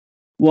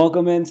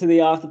Welcome into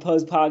the Off the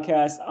Post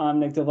podcast.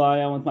 I'm Nick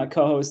Devalle. I'm with my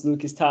co-host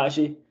Lucas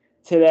Tashi.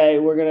 Today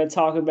we're going to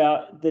talk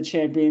about the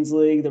Champions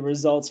League, the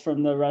results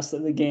from the rest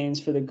of the games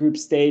for the group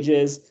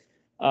stages.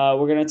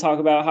 We're going to talk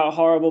about how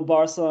horrible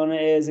Barcelona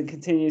is and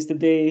continues to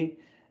be,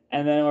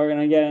 and then we're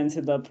going to get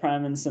into the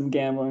Prem and some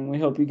gambling. We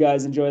hope you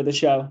guys enjoy the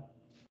show.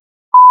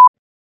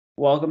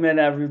 Welcome in,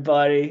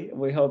 everybody.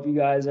 We hope you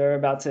guys are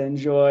about to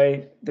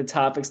enjoy the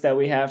topics that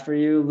we have for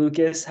you.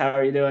 Lucas, how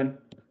are you doing?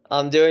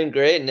 I'm doing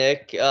great,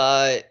 Nick.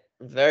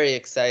 Very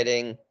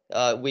exciting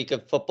week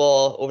of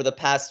football over the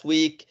past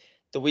week,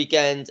 the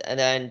weekend, and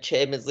then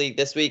Champions League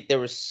this week. There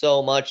was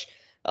so much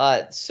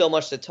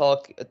to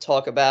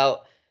talk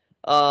about.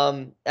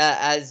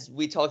 As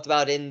we talked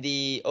about in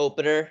the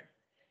opener,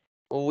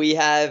 we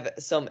have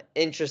some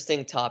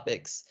interesting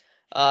topics.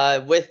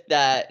 With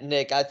that,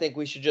 Nick, I think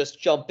we should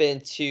just jump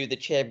into the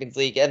Champions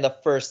League and the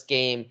first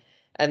game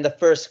and the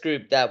first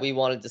group that we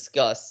want to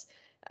discuss,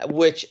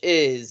 which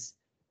is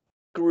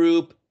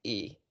Group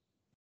E,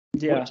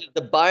 which is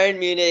the Bayern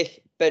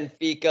Munich,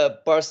 Benfica,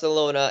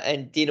 Barcelona,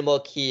 and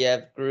Dinamo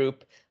Kiev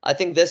group. I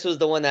think this was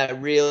the one that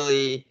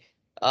really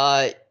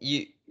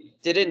you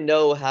didn't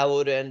know how it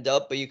would end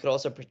up, but you could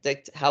also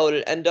predict how it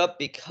would end up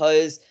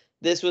because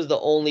this was the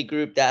only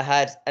group that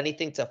had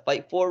anything to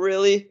fight for,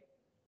 really.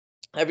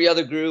 Every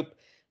other group,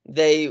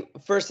 they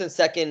first and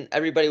second,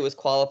 everybody was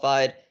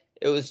qualified.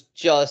 It was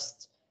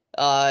just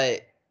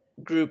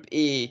Group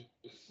E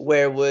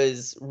where it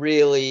was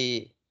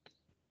really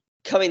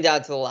coming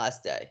down to the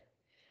last day.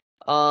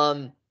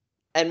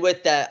 And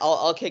with that,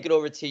 I'll kick it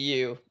over to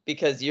you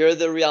because you're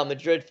the Real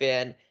Madrid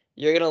fan.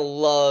 You're gonna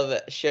love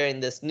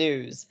sharing this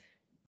news.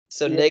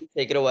 So Yeah. Nick,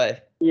 take it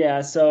away.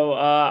 Yeah, so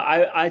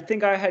I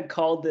think I had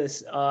called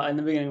this in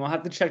the beginning. We'll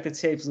have to check the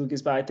tapes,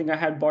 Lucas, but I think I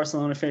had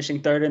Barcelona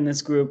finishing third in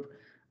this group.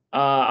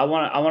 I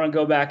want to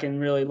go back and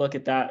really look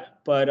at that,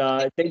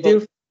 but they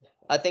do.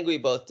 I think we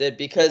both did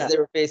because Yeah. they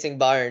were facing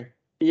Bayern.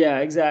 Yeah,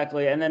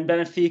 exactly. And then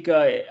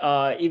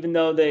Benfica, even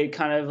though they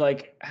kind of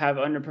like have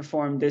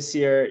underperformed this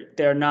year,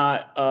 they're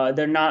not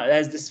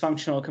as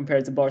dysfunctional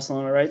compared to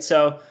Barcelona, right?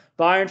 So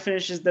Bayern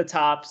finishes the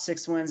top,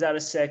 6 wins out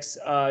of 6.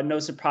 No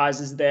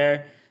surprises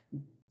there.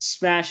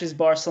 Smashes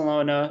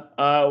Barcelona.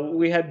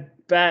 We had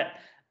bet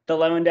the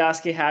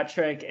Lewandowski hat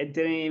trick. It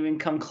didn't even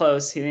come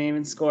close. He didn't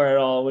even score at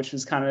all, which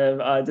was kind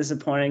of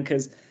disappointing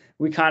because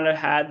we kind of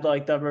had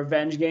like the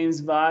revenge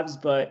games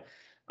vibes, but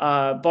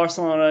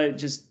Barcelona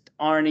just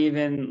aren't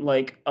even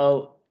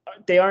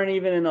they aren't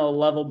even in a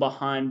level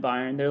behind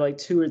Bayern. They're like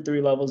 2 or 3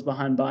 levels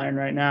behind Bayern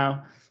right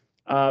now.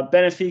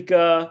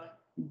 Benfica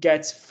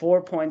gets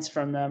 4 points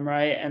from them,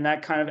 right? And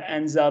that kind of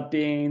ends up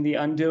being the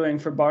undoing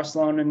for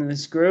Barcelona in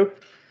this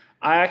group.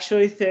 I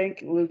actually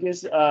think,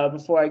 Lucas,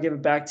 before I give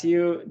it back to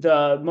you,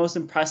 the most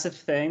impressive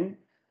thing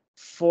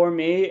for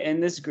me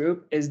in this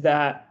group is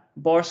that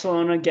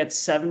Barcelona gets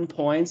 7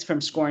 points from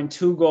scoring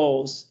 2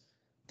 goals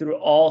through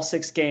all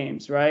 6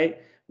 games, right?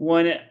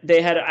 When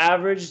they had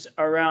averaged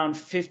around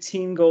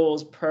 15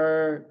 goals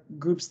per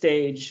group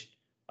stage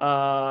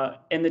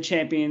in the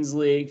Champions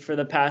League for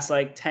the past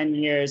like 10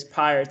 years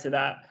prior to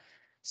that.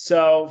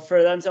 So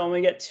for them to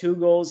only get 2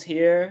 goals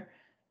here,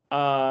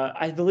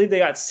 I believe they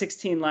got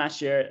 16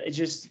 last year. It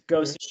just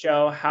goes to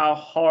show how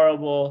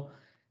horrible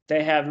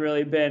they have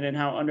really been and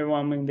how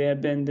underwhelming they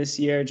have been this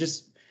year.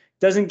 Just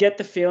doesn't get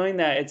the feeling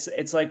that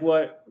it's like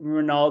what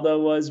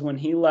Ronaldo was when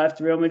he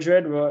left Real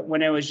Madrid,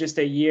 when it was just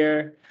a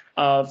year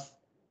of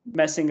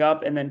messing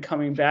up and then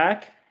coming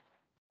back.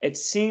 It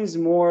seems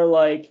more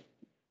like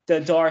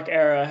the dark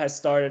era has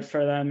started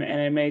for them,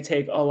 and it may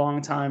take a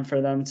long time for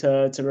them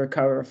to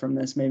recover from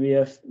this.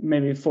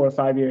 Maybe 4 or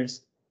 5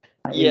 years.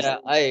 Yeah,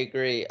 I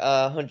agree,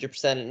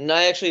 100%. And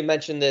I actually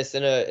mentioned this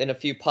in a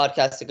few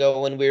podcasts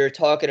ago when we were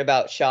talking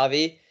about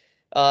Xavi,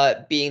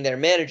 being their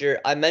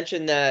manager. I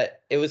mentioned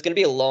that it was going to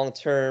be a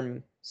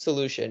long-term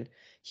solution.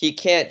 He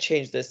can't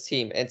change this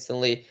team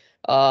instantly.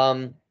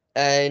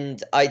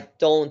 And I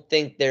don't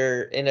think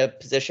they're in a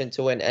position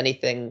to win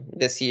anything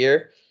this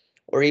year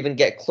or even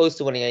get close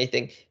to winning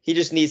anything. He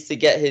just needs to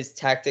get his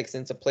tactics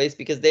into place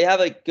because they have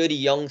a good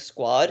young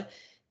squad.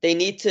 They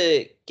need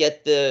to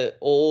get the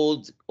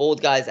old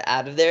guys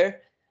out of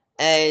there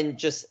and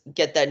just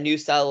get that new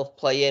style of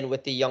play in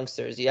with the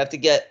youngsters. You have to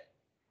get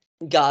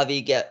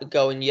Gavi get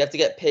going. You have to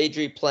get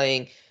Pedri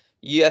playing.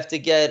 You have to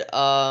get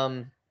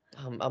I'm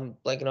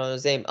blanking on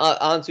his name.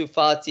 Ansu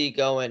Fati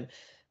going.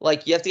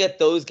 Like you have to get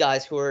those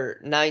guys who are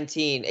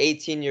 19,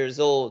 18 years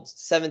old,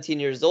 17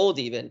 years old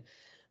even.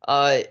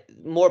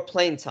 More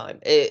playing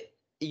time.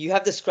 You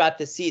have to scrap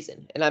this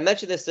season. And I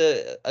mentioned this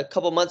a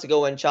couple months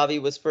ago when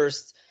Xavi was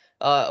first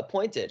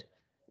appointed.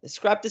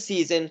 Scrap the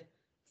season.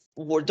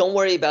 Don't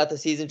worry about the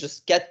season.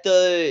 Just get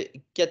the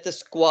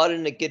squad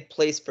in a good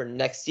place for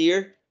next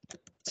year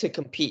to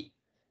compete.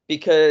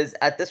 Because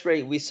at this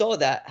rate, we saw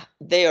that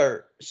they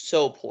are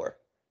so poor,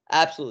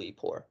 absolutely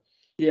poor.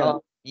 Yeah.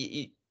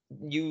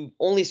 You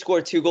only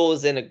scored 2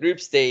 goals in a group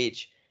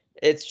stage.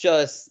 It's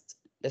just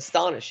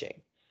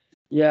astonishing.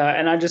 Yeah,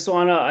 and I just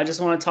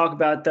wanna talk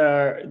about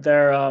their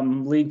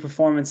league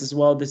performance as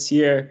well this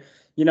year.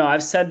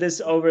 I've said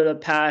this over the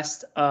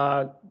past,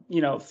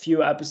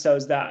 few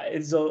episodes that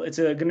it's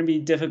going to be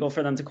difficult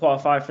for them to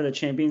qualify for the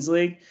Champions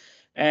League.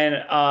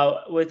 And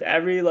with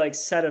every like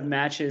set of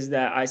matches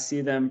that I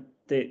see them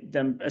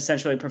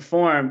essentially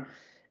perform,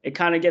 it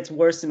kind of gets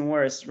worse and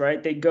worse,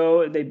 right? They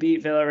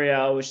beat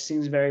Villarreal, which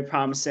seems very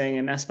promising,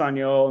 and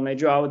Espanyol, and they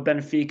draw with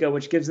Benfica,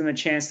 which gives them a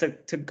chance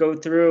to go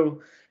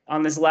through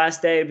on this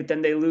last day. But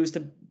then they lose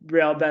to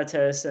Real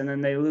Betis, and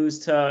then they lose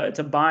to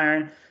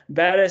Bayern.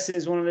 Betis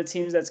is one of the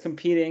teams that's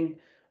competing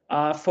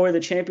for the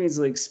Champions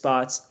League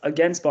spots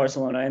against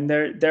Barcelona, and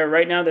they're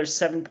right now they're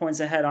 7 points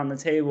ahead on the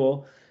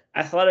table.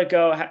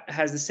 Atletico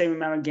has the same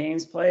amount of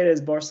games played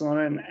as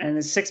Barcelona and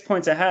is 6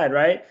 points ahead,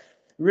 right?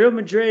 Real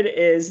Madrid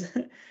is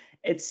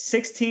it's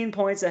 16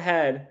 points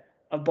ahead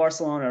of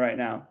Barcelona right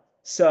now.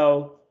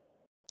 So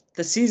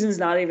the season's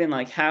not even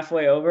like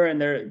halfway over, and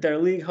their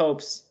league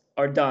hopes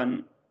are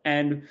done.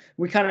 And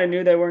we kind of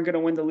knew they weren't going to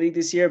win the league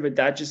this year, but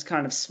that just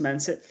kind of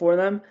cements it for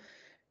them.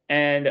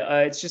 And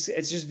it's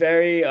just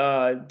very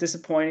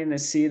disappointing to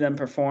see them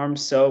perform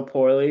so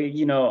poorly.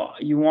 You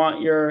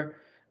want your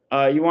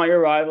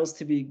rivals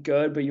to be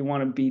good, but you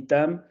want to beat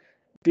them.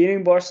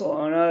 Beating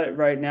Barcelona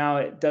right now,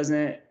 it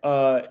doesn't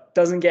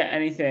get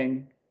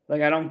anything.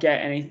 Like I don't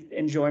get any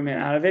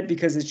enjoyment out of it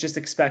because it's just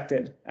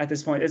expected at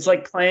this point. It's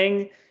like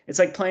playing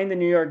the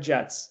New York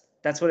Jets.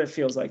 That's what it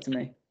feels like to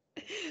me.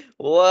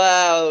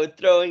 Wow,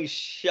 throwing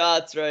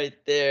shots right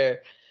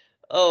there.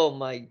 Oh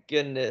my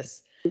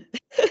goodness.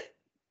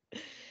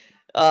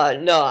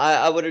 No,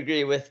 I would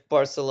agree with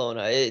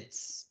Barcelona.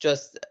 It's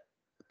just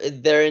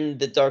they're in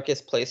the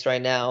darkest place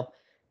right now.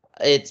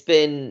 It's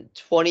been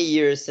 20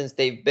 years since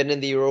they've been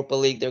in the Europa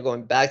League. They're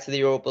going back to the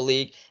Europa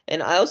League.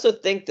 And I also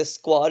think the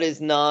squad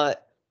is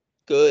not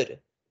good.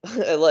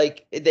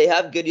 Like they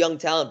have good young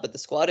talent, but the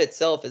squad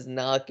itself is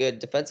not good.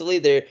 Defensively,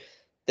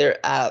 they're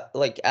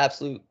like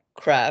absolute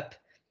crap.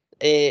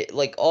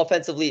 Like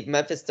offensively,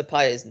 Memphis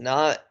Depay is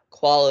not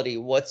quality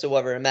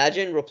whatsoever.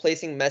 Imagine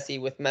replacing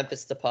Messi with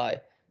Memphis Depay.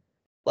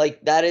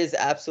 Like that is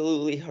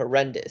absolutely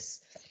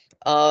horrendous.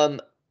 Um,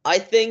 I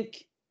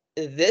think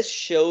this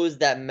shows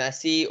that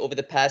Messi over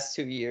the past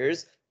 2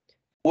 years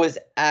was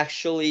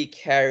actually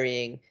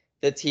carrying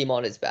the team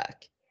on his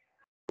back.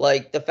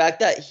 Like the fact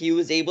that he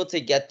was able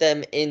to get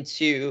them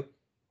into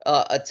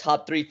a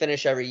top three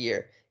finish every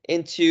year,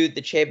 into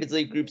the Champions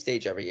League group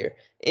stage every year,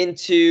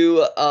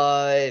 into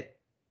the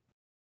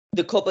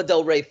Copa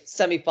del Rey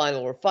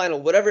semifinal or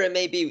final, whatever it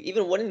may be,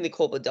 even winning the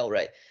Copa del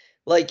Rey.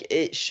 Like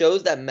it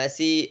shows that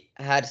Messi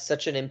had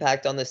such an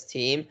impact on this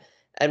team,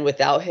 and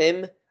without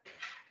him,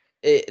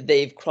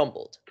 they've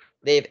crumbled.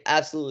 They've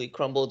absolutely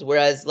crumbled.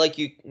 Whereas, like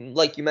you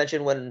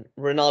mentioned, when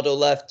Ronaldo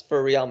left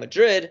for Real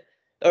Madrid,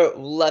 or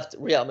left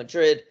Real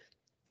Madrid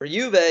for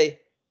Juve,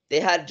 they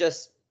had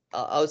just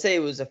I would say it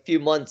was a few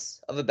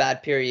months of a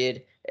bad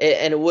period,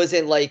 and it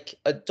wasn't like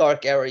a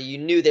dark era. You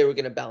knew they were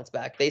going to bounce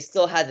back. They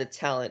still had the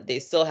talent. They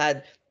still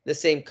had the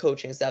same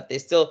coaching staff. They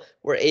still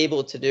were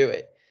able to do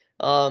it.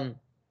 Um,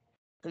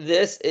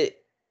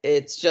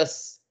 it's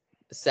just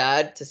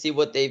sad to see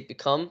what they've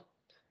become,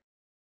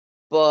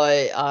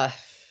 but I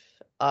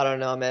don't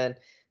know, man.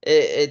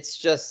 It's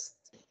just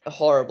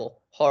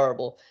horrible,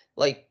 horrible.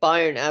 Like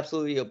Bayern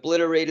absolutely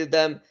obliterated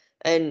them,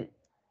 and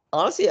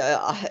honestly,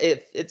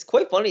 it's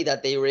quite funny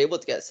that they were able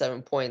to get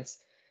 7 points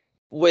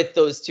with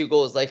those two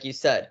goals, like you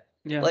said.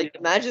 Yeah. Like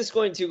imagine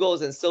scoring two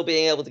goals and still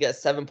being able to get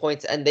 7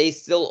 points, and they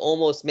still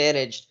almost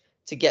managed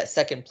to get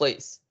second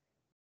place.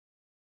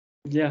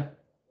 Yeah.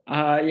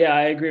 Yeah,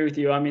 I agree with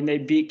you. I mean, they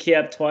beat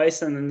Kiev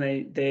twice, and then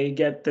they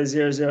get the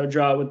 0-0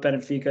 draw with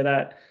Benfica.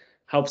 That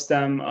helps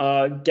them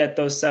get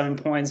those 7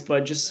 points,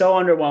 but just so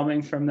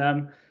underwhelming from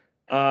them.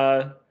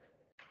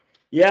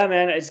 Yeah,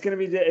 man, it's gonna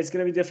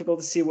be difficult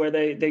to see where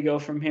they go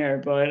from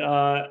here. But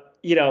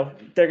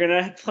they're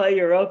gonna play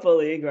Europa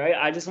League, right?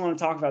 I just want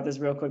to talk about this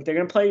real quick. They're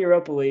gonna play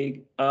Europa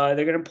League.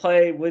 They're gonna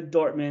play with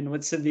Dortmund,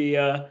 with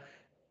Sevilla,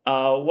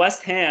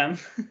 West Ham.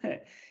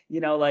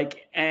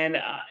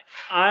 And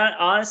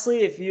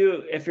honestly, if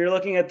you're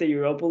looking at the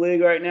Europa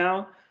League right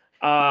now,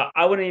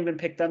 I wouldn't even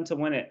pick them to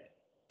win it.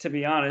 To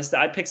be honest,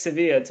 I'd pick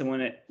Sevilla to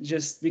win it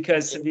just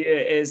because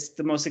Sevilla is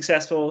the most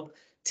successful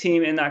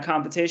team in that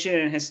competition,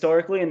 and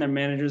historically, and their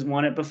managers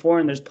won it before,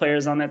 and there's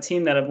players on that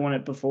team that have won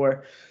it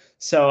before.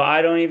 So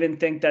I don't even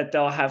think that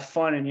they'll have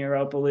fun in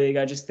Europa League.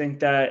 I just think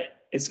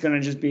that it's going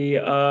to just be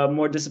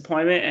more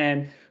disappointment,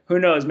 and who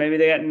knows, maybe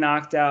they get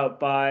knocked out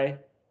by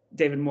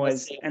David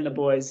Moyes and the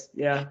boys.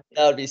 Yeah.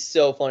 That would be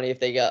so funny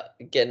if they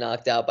get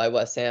knocked out by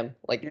West Ham.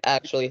 Like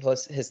actually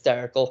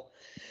hysterical.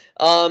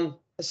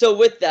 So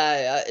with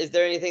that, is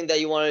there anything that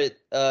you want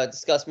to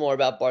discuss more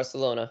about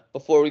Barcelona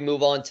before we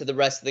move on to the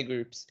rest of the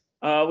groups?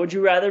 Would you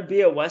rather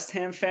be a West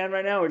Ham fan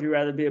right now, or would you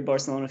rather be a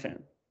Barcelona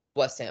fan?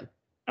 West Ham.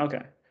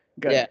 Okay,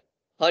 good. Yeah,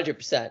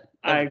 100%.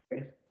 I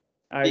agree.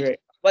 I agree.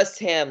 West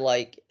Ham,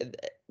 like,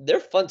 they're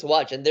fun to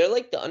watch, and they're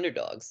like the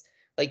underdogs.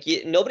 Like,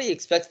 nobody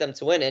expects them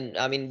to win, and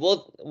I mean,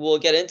 we'll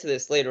get into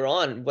this later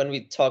on when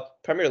we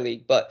talk Premier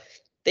League, but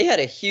they had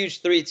a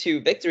huge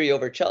 3-2 victory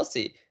over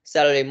Chelsea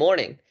Saturday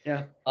morning.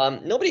 Yeah.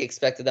 Nobody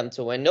expected them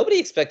to win. Nobody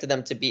expected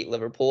them to beat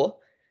Liverpool,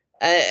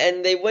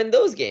 and they win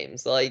those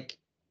games. Like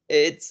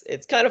it's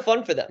kind of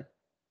fun for them.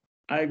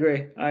 I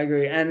agree.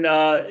 And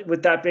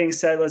with that being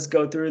said, let's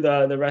go through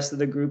the rest of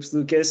the groups,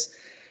 Lucas.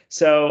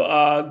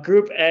 So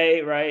Group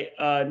A, right?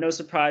 No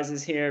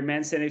surprises here.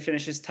 Man City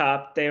finishes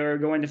top. They were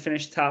going to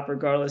finish top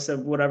regardless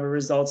of whatever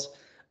results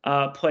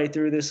play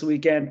through this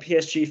weekend.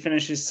 PSG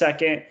finishes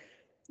second.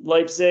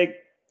 Leipzig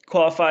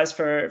qualifies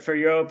for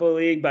Europa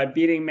League by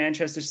beating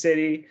Manchester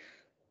City.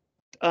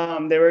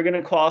 They were going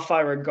to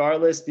qualify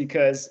regardless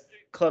because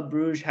Club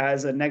Brugge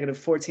has a negative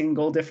 14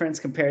 goal difference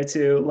compared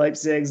to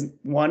Leipzig's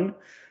 1.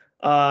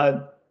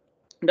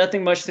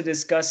 Nothing much to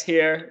discuss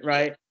here,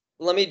 right?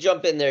 Let me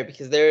jump in there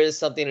because there is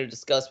something to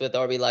discuss with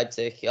RB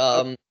Leipzig.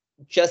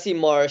 Jesse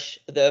Marsch,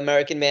 the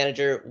American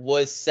manager,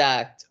 was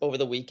sacked over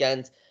the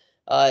weekend.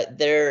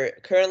 They're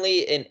currently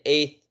in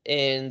 8th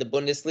in the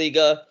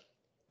Bundesliga,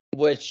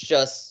 which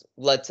just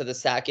led to the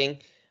sacking.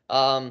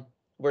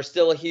 We're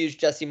still a huge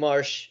Jesse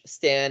Marsch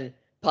stan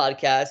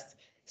podcast.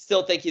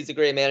 Still think he's a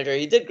great manager.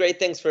 He did great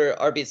things for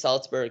RB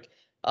Salzburg.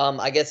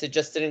 I guess it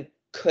just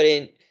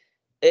couldn't.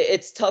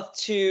 It's tough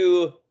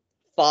to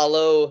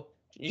follow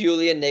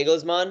Julian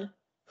Nagelsmann,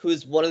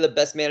 who's one of the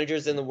best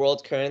managers in the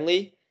world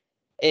currently,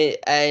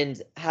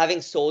 and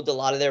having sold a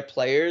lot of their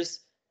players,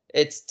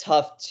 it's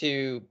tough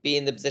to be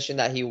in the position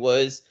that he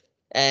was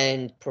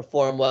and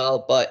perform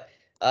well. But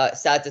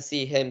sad to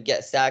see him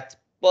get sacked.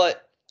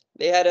 But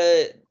they had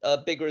a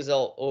big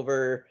result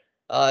over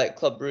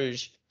Club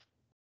Brugge.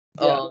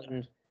 Yeah.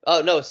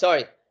 Oh no,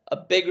 sorry, a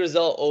big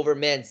result over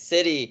Man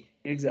City.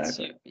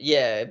 Exactly.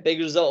 Yeah, big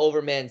result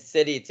over Man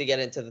City to get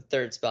into the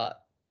 3rd spot.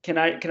 Can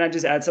I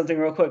just add something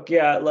real quick?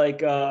 Yeah,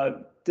 like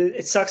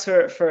it sucks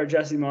for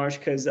Jesse Marsch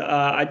because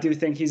I do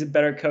think he's a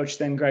better coach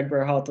than Greg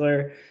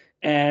Berhalter,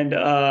 and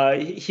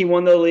he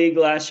won the league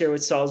last year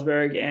with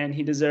Salzburg, and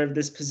he deserved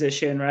this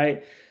position,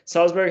 right?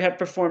 Salzburg have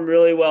performed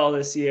really well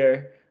this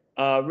year,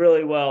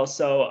 really well.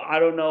 So I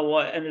don't know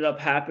what ended up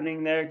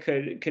happening there.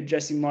 Could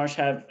Jesse Marsch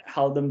have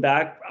held them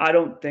back? I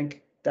don't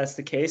think that's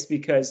the case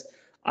because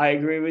I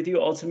agree with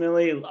you.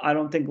 Ultimately, I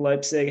don't think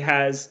Leipzig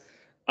has.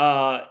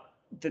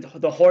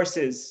 The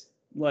horses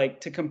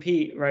like to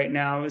compete right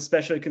now,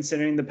 especially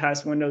considering the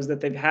past windows that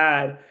they've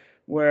had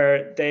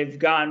where they've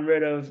gotten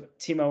rid of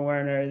Timo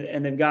Werner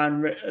and they've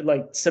gotten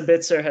like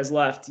Sabitzer has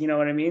left. You know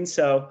what I mean?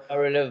 So got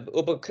rid of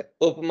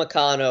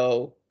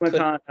Upamecano.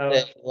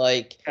 Upamecano,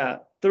 Like yeah,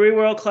 3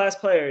 world-class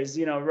players,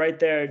 right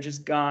there,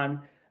 just gone.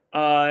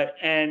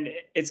 And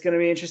it's going to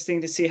be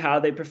interesting to see how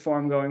they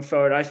perform going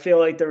forward. I feel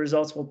like the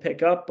results will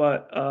pick up,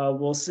 but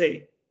we'll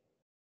see.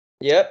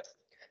 Yep.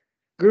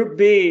 Group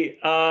B,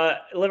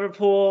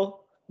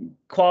 Liverpool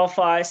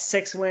qualify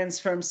 6 wins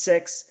from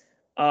 6.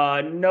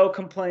 No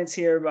complaints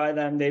here by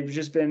them. They've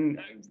just been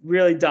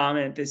really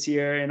dominant this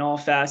year in all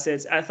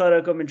facets.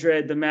 Atletico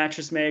Madrid, the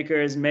mattress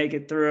makers, make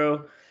it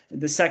through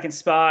the 2nd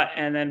spot,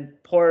 and then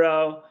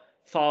Porto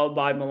followed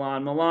by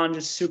Milan. Milan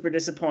just super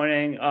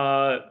disappointing.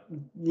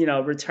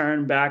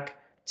 Return back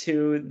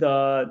to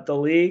the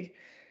league.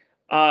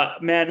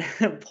 Man,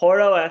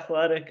 Porto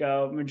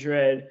Atletico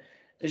Madrid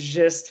is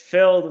just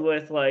filled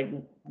with like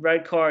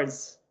red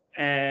cards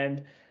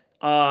and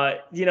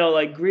like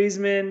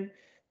Griezmann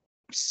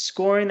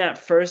scoring that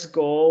first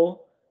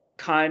goal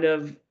kind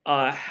of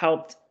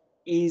helped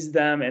ease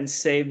them and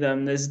save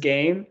them this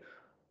game.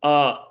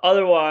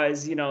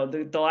 Otherwise,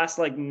 the last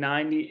like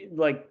 90,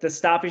 like the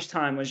stoppage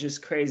time was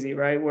just crazy,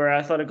 right? Where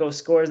Atletico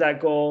scores that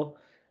goal,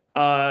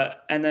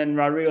 and then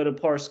Rodrigo de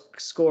Paul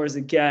scores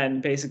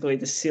again, basically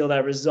to seal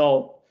that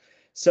result.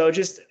 So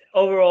just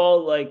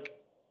overall, like,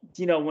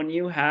 when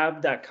you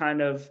have that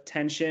kind of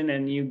tension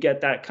and you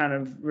get that kind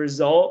of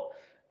result,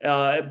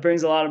 it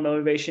brings a lot of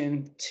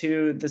motivation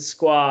to the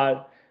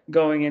squad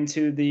going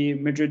into the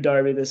Madrid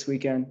derby this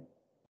weekend.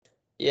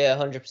 Yeah,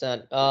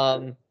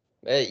 100%.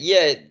 Yeah,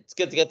 it's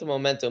good to get the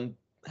momentum.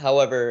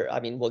 However, I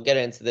mean, we'll get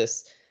into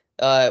this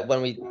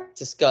when we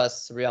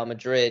discuss Real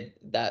Madrid.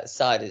 That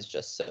side is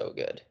just so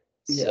good.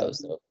 So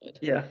good.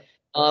 Yeah.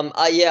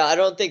 I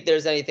don't think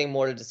there's anything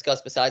more to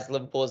discuss besides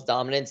Liverpool's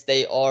dominance.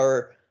 They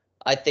are,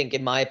 I think,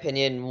 in my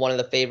opinion, one of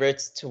the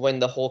favorites to win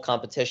the whole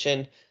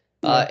competition.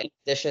 In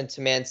addition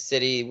to Man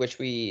City, which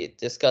we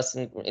discussed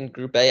in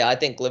Group A, I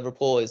think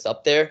Liverpool is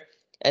up there,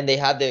 and they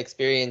have the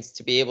experience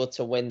to be able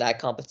to win that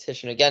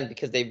competition again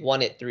because they've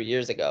won it 3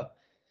 years ago.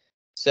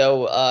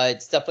 So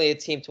it's definitely a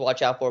team to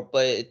watch out for.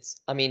 But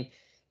I mean,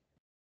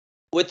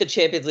 with the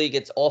Champions League,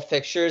 it's all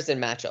fixtures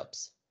and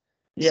matchups.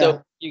 Yeah.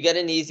 So you get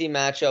an easy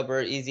matchup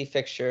or easy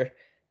fixture,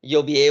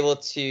 you'll be able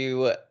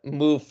to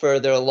move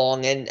further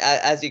along. And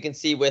as you can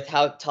see with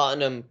how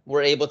Tottenham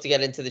were able to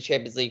get into the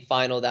Champions League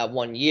final that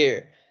one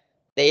year,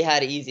 they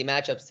had easy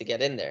matchups to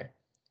get in there.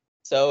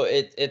 So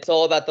it's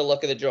all about the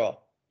luck of the draw.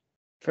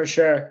 For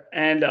sure.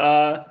 And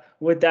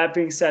with that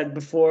being said,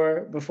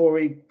 before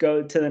we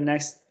go to the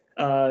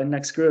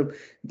next group,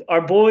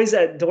 our boys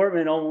at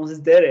Dortmund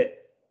almost did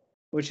it,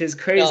 which is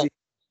crazy.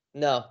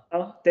 No.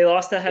 Oh, they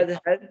lost the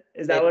head-to-head.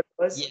 Is that what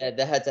it was? Yeah,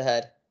 the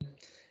head-to-head.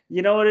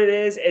 You know what it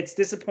is? It's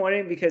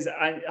disappointing because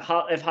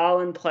if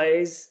Holland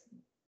plays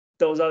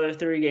those other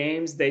 3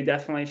 games, they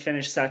definitely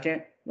finish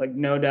second, like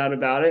no doubt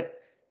about it.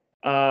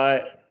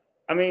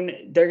 I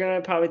mean, they're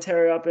gonna probably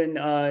tear it up in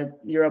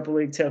Europa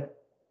League too.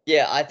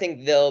 Yeah, I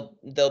think they'll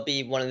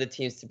be one of the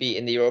teams to beat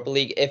in the Europa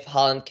League if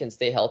Haaland can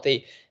stay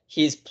healthy.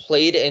 He's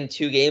played in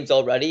 2 games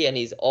already, and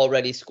he's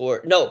already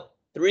scored. No,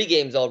 3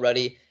 games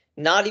already.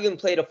 Not even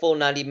played a full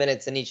 90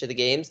 minutes in each of the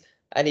games,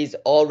 and he's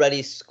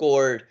already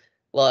scored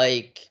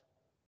like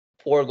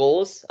 4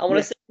 goals. I want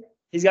Yeah. to say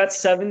He's got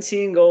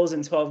 17 goals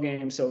in 12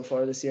 games so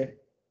far this year.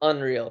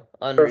 unreal,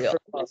 unreal.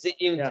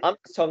 Yeah. I'm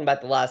just talking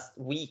about the last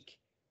week.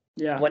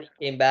 Yeah. When he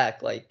came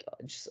back, like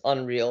just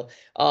unreal.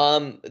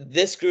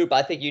 This group,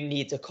 I think you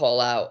need to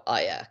call out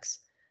Ajax.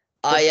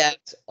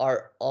 Ajax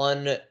are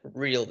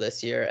unreal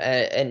this year,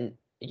 and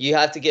you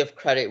have to give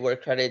credit where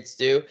credit's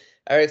due.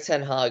 Erik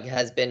ten Hag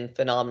has been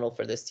phenomenal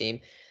for this team.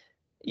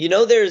 You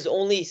know, there's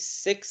only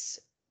 6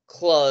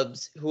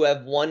 clubs who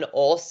have won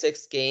all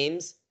 6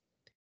 games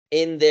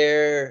in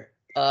their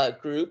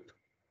group.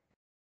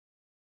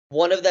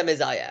 One of them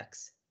is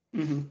Ajax.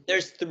 Mm-hmm.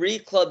 There's 3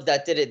 clubs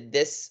that did it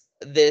this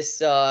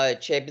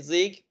Champions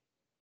League,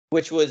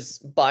 which was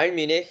Bayern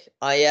Munich,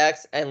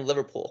 Ajax, and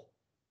Liverpool.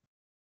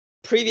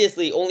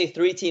 Previously, only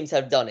 3 teams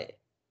have done it.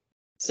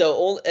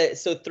 So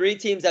 3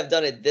 teams have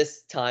done it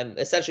this time,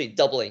 essentially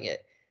doubling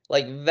it.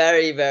 Like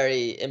very,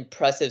 very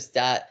impressive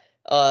stat.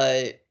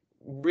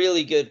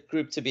 Really good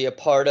group to be a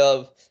part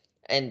of,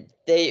 and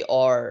they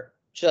are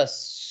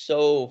just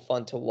so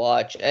fun to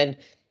watch. And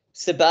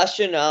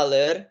Sebastian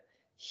Haller,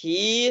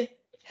 he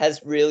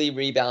has really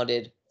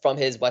rebounded from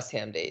his West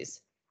Ham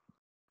days.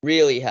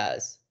 Really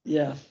has.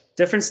 Yeah.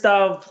 Different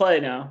style of play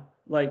now,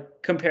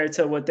 like compared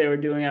to what they were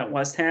doing at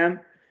West Ham.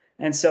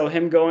 And so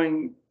him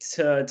going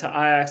to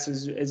Ajax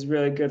is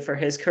really good for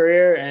his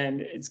career,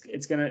 and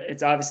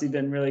it's obviously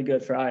been really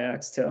good for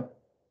Ajax too.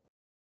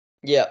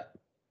 Yeah,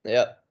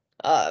 yeah.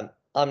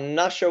 I'm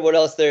not sure what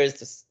else there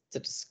is to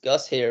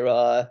discuss here.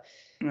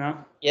 No.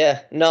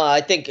 Yeah, no,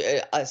 I think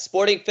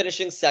Sporting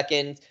finishing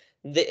second.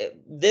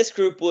 This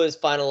group was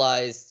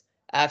finalized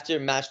after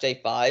match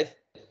day 5,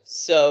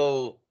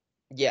 so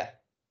yeah,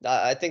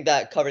 I think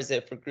that covers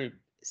it for Group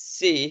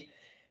C.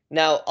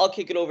 Now I'll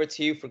kick it over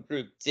to you for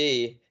Group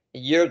D,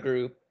 your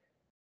group.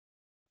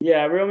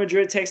 Yeah, Real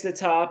Madrid takes the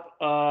top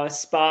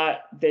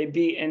spot. They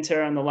beat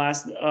Inter on the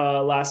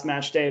last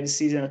match day of the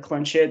season, a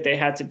clinch it. They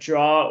had to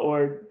draw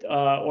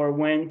or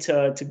win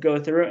to go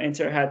through.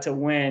 Inter had to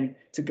win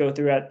to go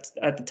through at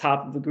the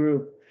top of the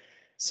group.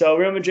 So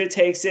Real Madrid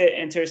takes it.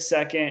 Inter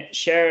second.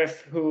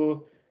 Sheriff,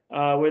 who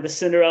were the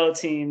Cinderella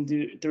team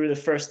through the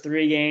first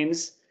 3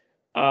 games,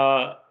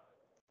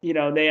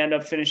 they end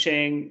up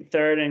finishing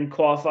third and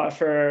qualify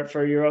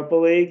for Europa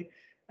League.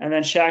 And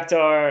then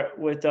Shakhtar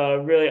with a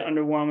really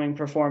underwhelming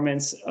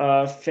performance,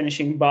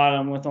 finishing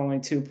bottom with only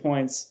 2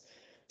 points.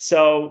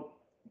 So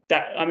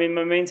my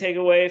main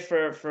takeaway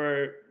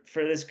for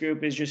this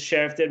group is just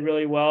Sheriff did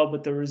really well,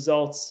 but the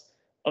results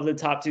of the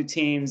top 2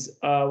 teams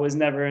was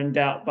never in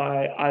doubt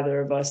by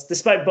either of us,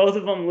 despite both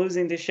of them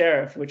losing to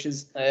Sheriff, which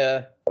is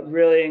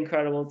really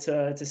incredible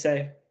to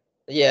say.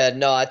 Yeah,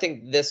 no, I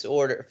think this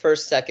order,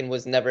 first, second,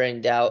 was never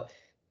in doubt.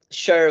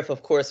 Sheriff,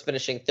 of course,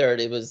 finishing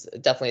third, it was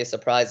definitely a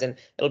surprise, and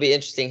it'll be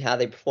interesting how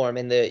they perform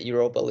in the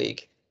Europa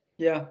League.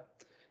 Yeah.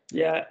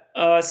 Yeah.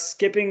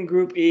 Skipping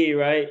Group E,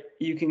 right?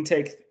 You can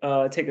take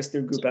us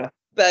through Group F.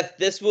 Beth,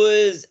 this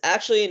was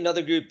actually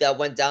another group that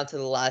went down to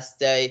the last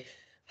day.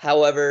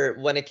 However,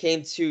 when it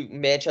came to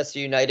Manchester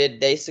United,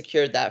 they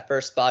secured that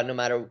first spot no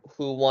matter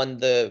who won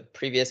the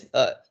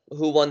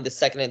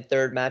second and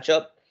third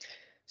matchup.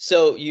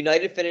 So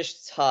United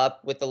finished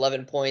top with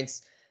 11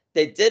 points.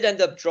 They did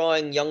end up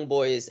drawing Young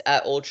Boys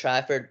at Old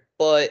Trafford,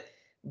 but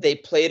they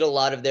played a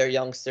lot of their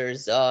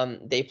youngsters.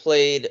 They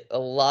played a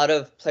lot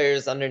of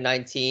players under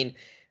 19.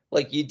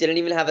 Like you didn't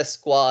even have a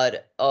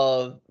squad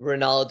of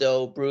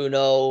Ronaldo,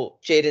 Bruno,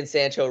 Jadon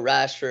Sancho,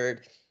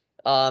 Rashford.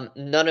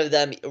 None of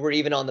them were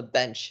even on the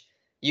bench.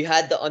 You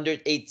had the under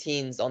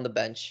 18s on the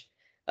bench.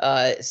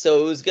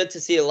 So it was good to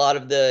see a lot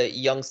of the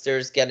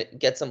youngsters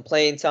get some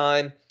playing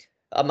time.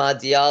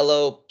 Amad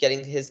Diallo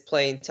getting his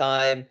playing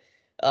time,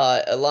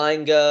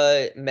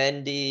 Elanga,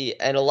 Mendy,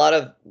 and a lot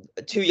of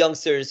 2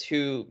 youngsters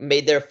who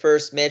made their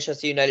first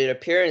Manchester United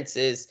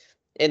appearances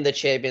in the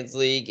Champions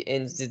League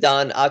in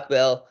Zidane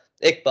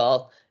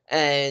Iqbal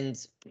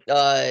and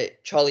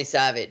Charlie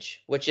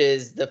Savage, which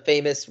is the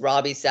famous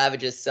Robbie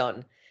Savage's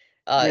son.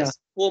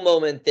 Cool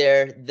moment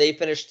there. They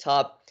finished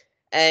top.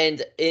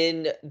 And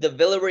in the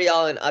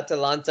Villarreal and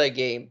Atalanta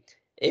game,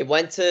 it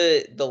went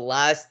to the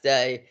last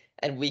day,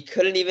 and we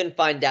couldn't even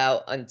find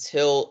out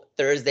until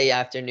Thursday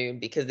afternoon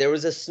because there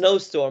was a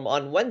snowstorm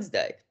on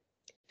Wednesday.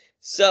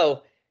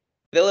 So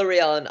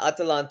Villarreal and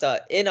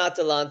Atalanta, in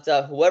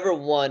Atalanta, whoever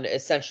won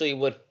essentially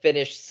would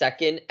finish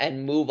second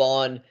and move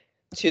on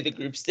to the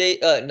group stage,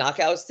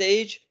 knockout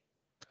stage.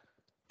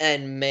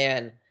 And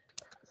man,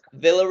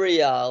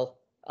 Villarreal,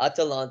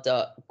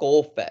 Atalanta,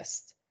 goal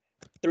fest.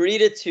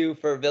 3-2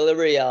 for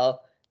Villarreal.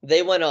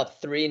 They went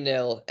up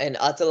 3-0, and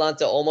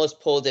Atalanta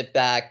almost pulled it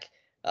back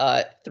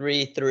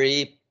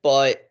 3-3.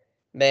 But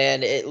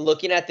man,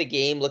 looking at the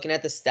game, looking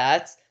at the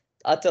stats,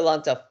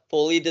 Atalanta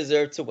fully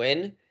deserved to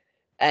win,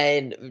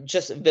 and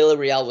just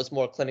Villarreal was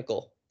more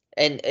clinical.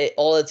 And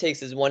all it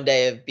takes is one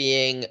day of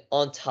being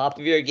on top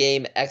of your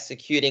game,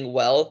 executing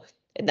well,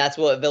 and that's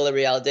what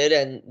Villarreal did,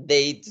 and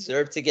they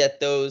deserve to get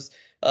those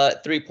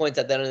 3 points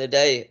at the end of the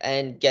day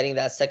and getting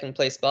that second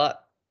place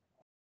spot.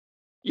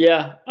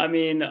 Yeah, I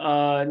mean,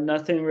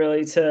 nothing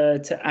really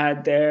to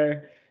add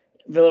there.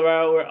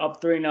 Villarreal were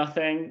up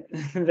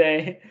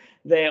 3-0.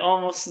 They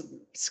almost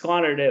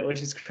squandered it,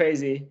 which is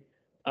crazy.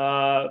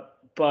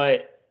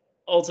 But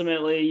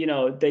ultimately,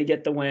 they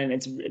get the win.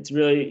 It's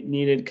really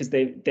needed because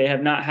they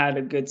have not had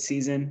a good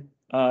season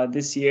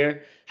this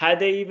year. Had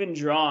they even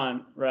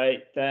drawn,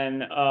 right, then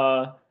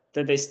that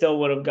they still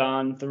would have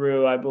gone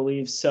through, I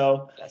believe.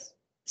 So Yes.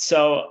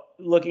 so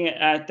looking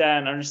at that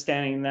and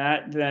understanding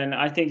that, then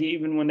I think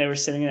even when they were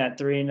sitting at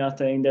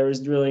 3-0, there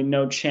was really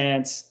no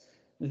chance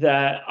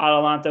that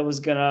Atalanta was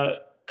gonna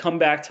come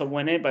back to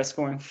win it by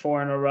scoring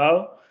 4 in a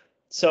row.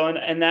 So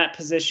in that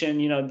position,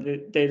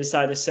 they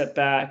decide to sit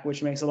back,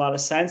 which makes a lot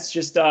of sense.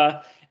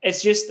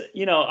 It's just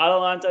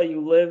Atalanta, you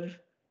live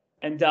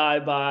and die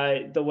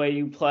by the way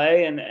you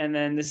play, and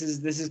then this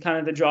is kind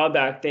of the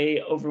drawback.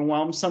 They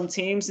overwhelm some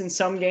teams in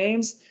some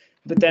games,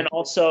 but then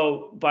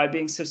also by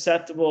being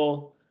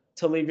susceptible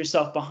to leave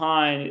yourself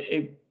behind,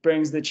 it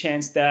brings the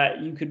chance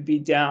that you could be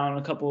down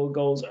a couple of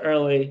goals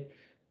early.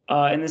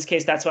 In this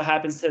case, that's what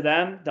happens to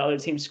them. The other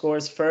team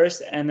scores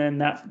first, and then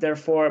that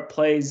therefore it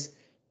plays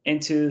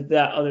into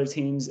that other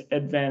team's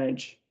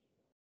advantage.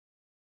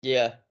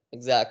 Yeah,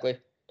 exactly.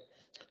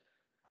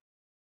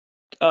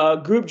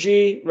 Group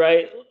G,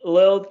 right?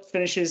 Lille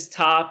finishes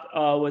top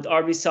with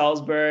RB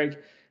Salzburg.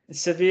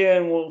 Sevilla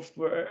and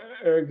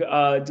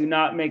Wolfsburg do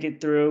not make it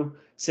through.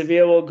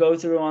 Sevilla will go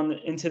through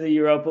into the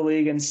Europa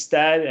League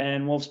instead,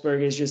 and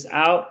Wolfsburg is just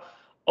out.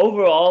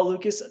 Overall,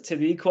 Lucas, to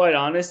be quite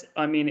honest,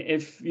 I mean,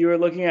 if you were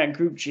looking at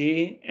Group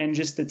G and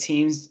just the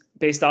teams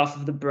based off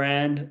of the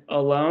brand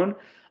alone,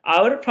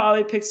 I would have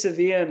probably picked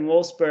Sevilla and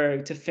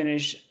Wolfsburg to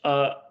finish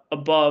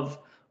above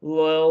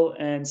Lille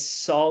and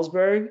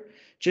Salzburg,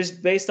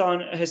 just based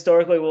on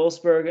historically,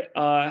 Wolfsburg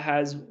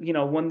has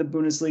won the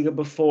Bundesliga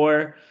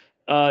before.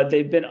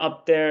 They've been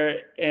up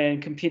there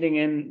and competing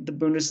in the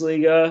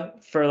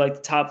Bundesliga for like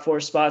the top 4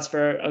 spots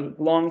for a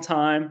long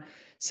time.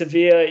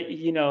 Sevilla,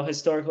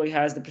 historically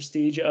has the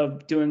prestige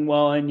of doing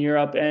well in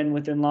Europe and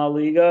within La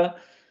Liga.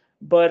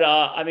 But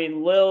I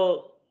mean,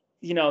 Lille,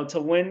 to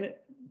win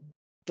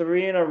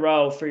 3 in a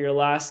row for your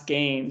last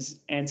games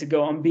and to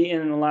go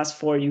unbeaten in the last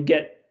 4, you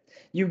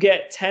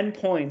get 10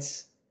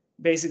 points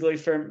basically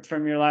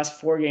from your last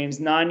 4 games,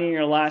 9 in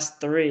your last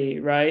 3,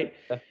 right?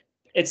 Yeah.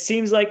 It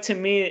seems like to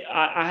me,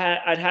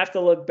 I'd have to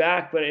look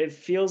back, but it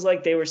feels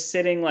like they were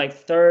sitting like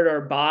third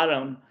or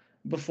bottom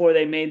before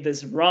they made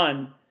this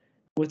run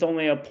with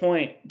only a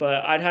point.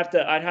 But I'd have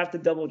to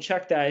double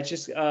check that.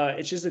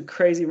 It's just a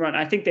crazy run.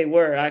 I think they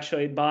were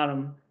actually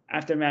bottom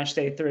after match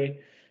day 3.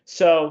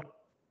 So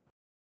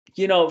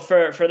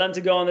for them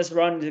to go on this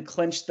run to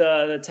clinch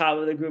the top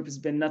of the group has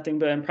been nothing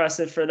but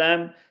impressive for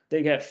them.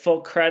 They get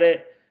full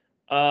credit.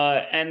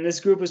 And this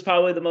group was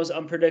probably the most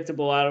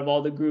unpredictable out of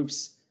all the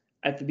groups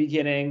at the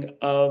beginning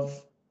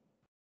of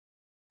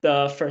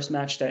the first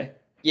match day.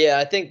 Yeah,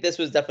 I think this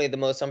was definitely the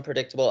most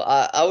unpredictable.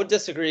 I would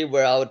disagree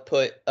where I would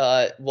put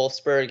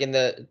Wolfsburg in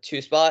the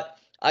 2 spot.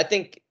 I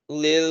think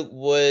Lille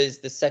was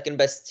the second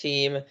best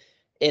team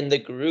in the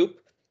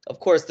group.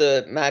 Of course,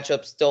 the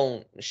matchups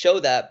don't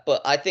show that,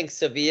 but I think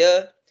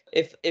Sevilla,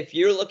 if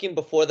you're looking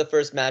before the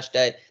first match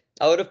day,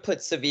 I would have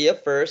put Sevilla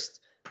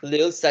first,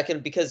 Lille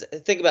second, because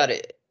think about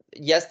it.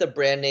 Yes, the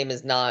brand name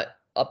is not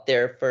up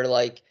there for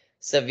like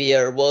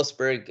Sevilla or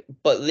Wolfsburg,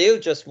 but Lille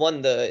just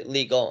won the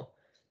Ligue 1.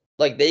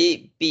 Like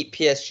they beat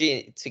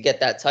PSG to get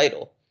that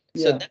title.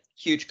 So Yeah. that's a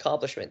huge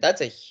accomplishment. That's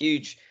a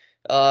huge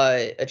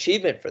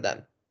achievement for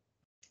them.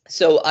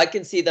 So I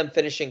can see them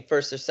finishing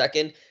first or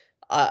second.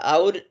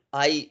 I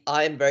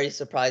am very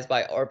surprised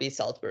by RB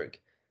Salzburg.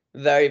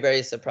 Very,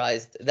 very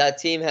surprised. That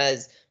team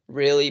has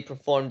really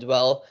performed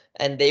well,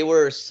 and they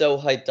were so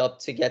hyped up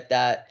to get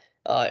that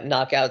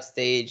knockout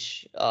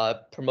stage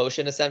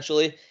promotion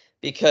essentially,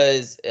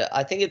 because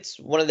I think it's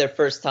one of their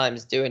first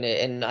times doing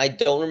it, and I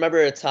don't remember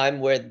a time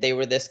where they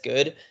were this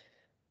good.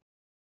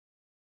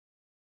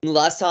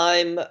 Last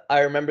time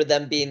I remember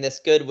them being this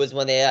good was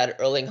when they had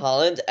Erling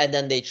Haaland, and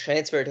then they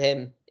transferred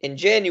him in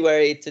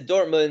January to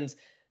Dortmund,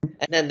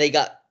 and then they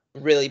got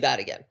really bad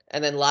again.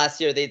 And then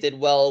last year they did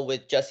well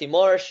with Jesse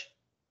Marsch,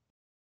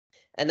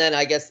 and then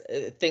I guess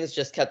things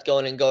just kept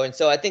going and going.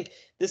 So I think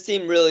this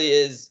team really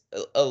is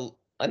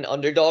an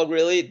underdog.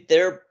 Really,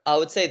 I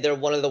would say they're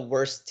one of the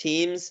worst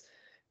teams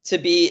to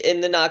be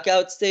in the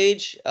knockout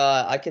stage.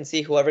 I can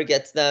see whoever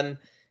gets them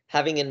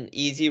having an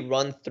easy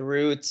run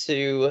through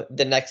to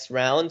the next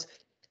round.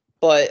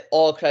 But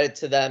all credit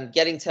to them.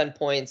 Getting 10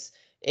 points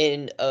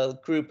in a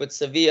group with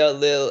Sevilla,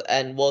 Lille,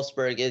 and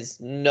Wolfsburg is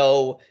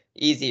no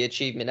easy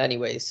achievement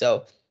anyway.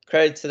 So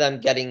credit to them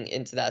getting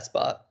into that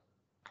spot.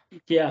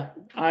 Yeah,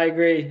 I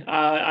agree.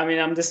 I mean,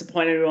 I'm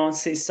disappointed we won't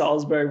see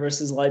Salzburg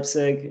versus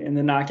Leipzig in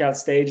the knockout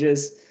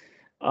stages.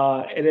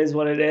 It is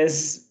what it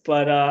is,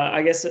 but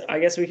I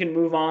guess we can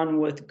move on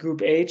with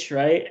Group H,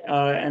 right?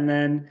 And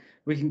then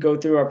we can go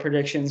through our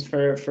predictions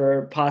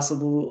for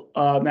possible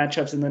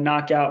matchups in the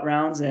knockout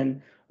rounds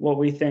and what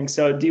we think.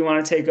 So, do you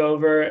want to take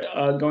over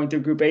going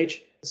through Group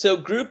H? So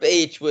Group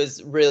H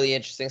was really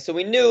interesting. So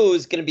we knew it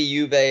was going to be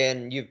Juve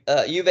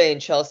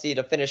and Chelsea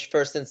to finish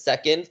first and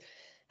second.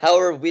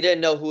 However, we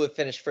didn't know who would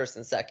finish first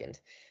and second.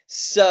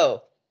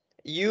 So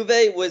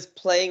Juve was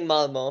playing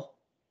Malmo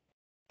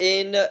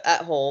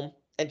at home,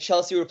 and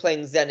Chelsea were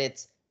playing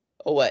Zenit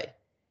away.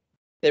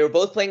 They were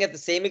both playing at the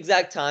same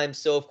exact time,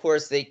 so of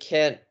course they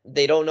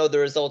don't know the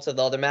results of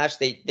the other match.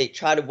 They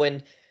try to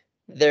win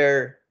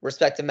their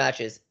respective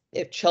matches.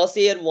 If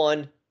Chelsea had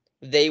won,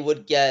 they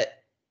would get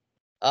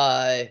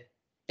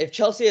if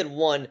Chelsea had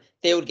won,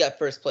 they would get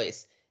first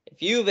place. If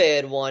Juve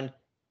had won,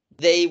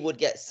 they would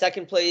get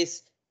second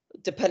place,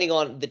 depending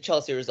on the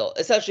Chelsea result.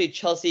 Essentially,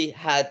 Chelsea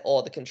had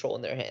all the control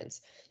in their hands.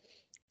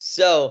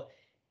 So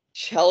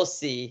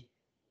Chelsea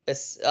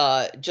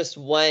just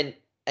went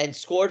and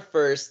scored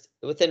first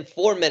within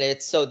 4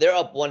 minutes, so they're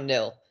up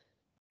 1-0.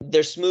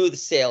 They're smooth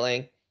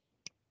sailing.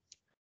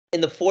 In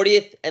the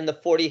 40th and the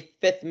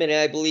 45th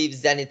minute, I believe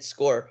Zenit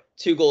score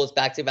 2 goals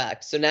back to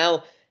back. So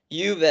now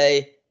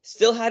Juve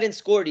still hadn't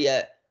scored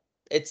yet.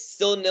 It's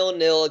still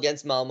 0-0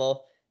 against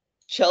Malmo.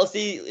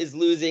 Chelsea is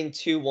losing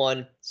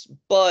 2-1,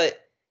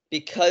 but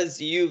because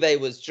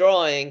Juve was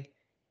drawing,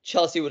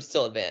 Chelsea would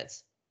still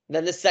advance.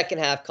 Then the second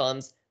half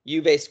comes,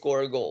 Juve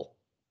score a goal.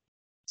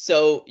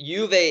 So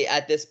Juve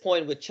at this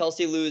point, with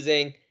Chelsea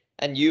losing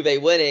and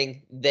Juve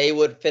winning, they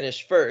would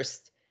finish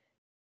first.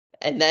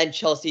 And then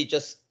Chelsea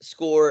just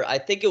score, I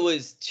think it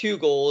was 2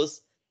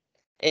 goals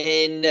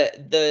in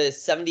the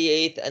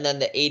 78th and then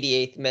the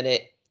 88th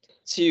minute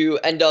to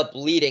end up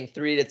leading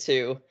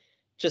 3-2.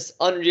 Just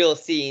unreal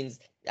scenes.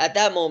 At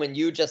that moment,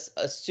 you just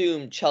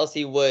assumed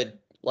Chelsea would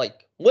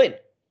win.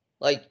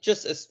 That's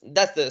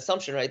the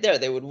assumption right there.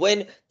 They would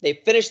win. They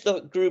finished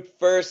the group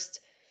first,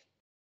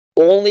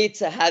 only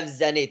to have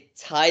Zenit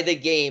tie the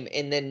game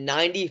in the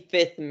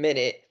 95th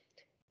minute.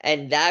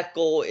 And that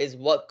goal is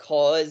what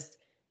caused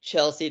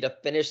Chelsea to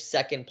finish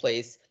second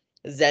place.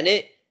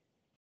 Zenit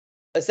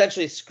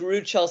essentially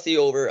screwed Chelsea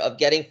over of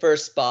getting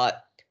first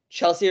spot.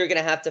 Chelsea are going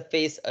to have to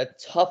face a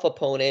tough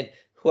opponent,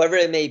 whoever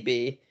it may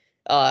be,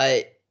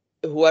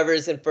 whoever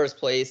is in first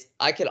place.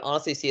 I could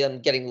honestly see them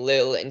getting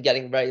Lille and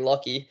getting very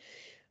lucky.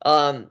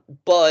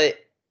 But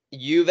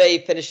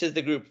Juve finishes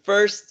the group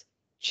first.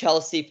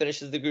 Chelsea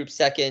finishes the group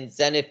second.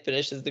 Zenit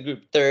finishes the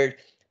group third.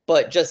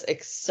 But just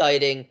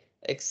exciting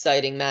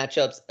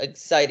matchups,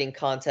 exciting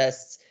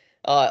contests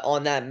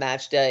on that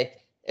match day.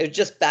 It was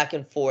just back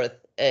and forth.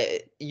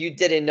 You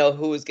didn't know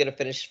who was going to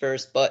finish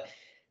first, but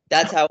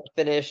that's how it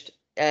finished.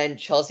 And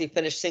Chelsea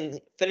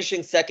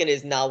finishing second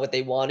is not what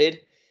they wanted,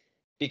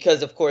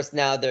 because of course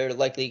now they're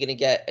likely going to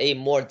get a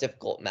more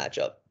difficult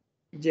matchup.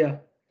 Yeah.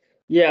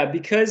 Yeah,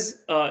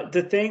 because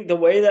the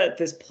way that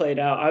this played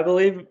out, I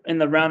believe in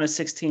the round of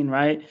 16,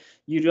 right?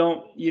 You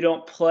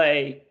don't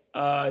play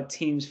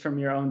teams from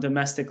your own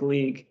domestic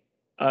league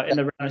in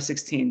the round of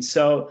 16.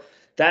 So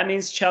that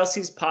means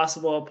Chelsea's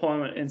possible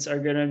opponents are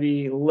going to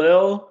be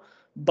Lille,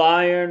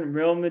 Bayern,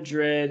 Real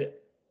Madrid,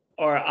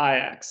 or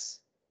Ajax,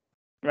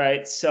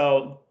 right?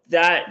 So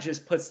that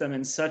just puts them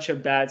in such a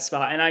bad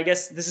spot. And I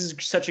guess this is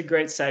such a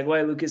great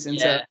segue, Lucas,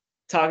 into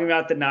talking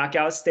about the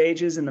knockout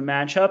stages and the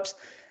matchups.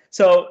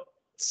 So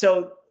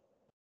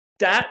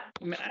that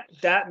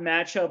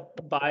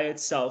matchup by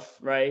itself,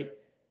 right,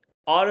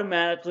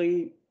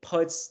 automatically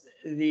puts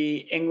the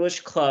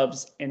English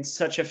clubs in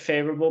such a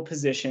favorable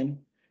position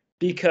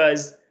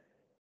because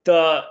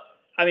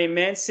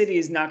Man City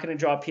is not going to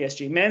draw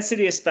PSG. Man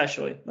City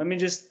especially. Let me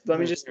just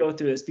go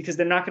through this because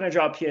they're not going to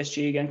draw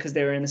PSG again because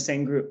they were in the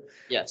same group.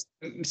 Yes.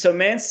 So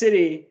Man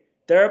City,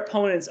 their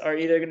opponents are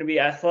either going to be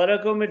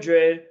Atletico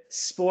Madrid,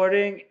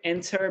 Sporting,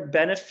 Inter,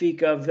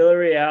 Benfica,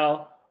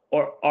 Villarreal,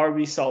 or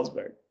RB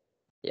Salzburg.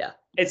 Yeah.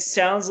 It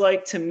sounds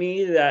like to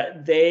me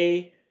that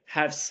they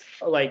have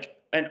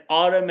an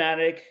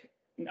automatic,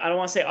 I don't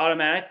want to say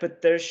automatic,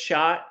 but their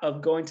shot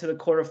of going to the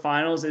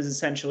quarterfinals is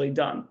essentially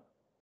done.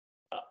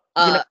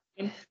 I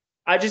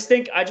just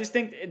think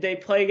they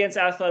play against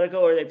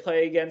Atletico or they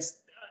play against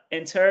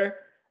Inter.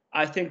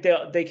 I think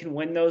they can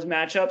win those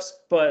matchups.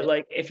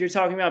 But if you're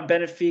talking about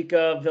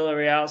Benfica,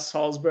 Villarreal,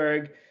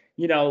 Salzburg,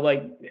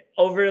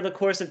 over the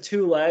course of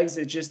 2 legs,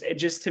 it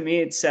just to me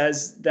it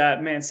says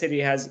that Man City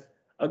has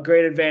a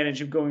great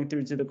advantage of going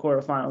through to the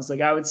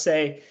quarterfinals. I would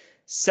say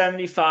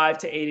 75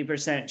 to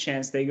 80%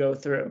 chance they go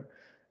through.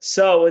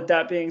 So with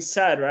that being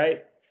said,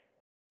 right,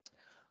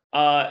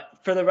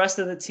 for the rest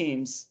of the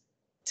teams,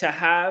 to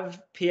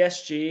have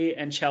PSG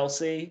and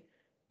Chelsea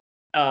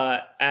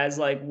as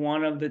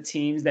one of the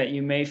teams that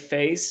you may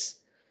face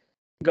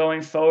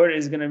going forward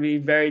is going to be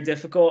very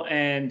difficult,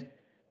 and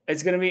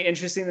it's going to be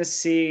interesting to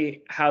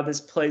see how this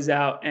plays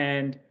out.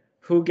 And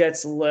who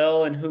gets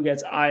Lille and who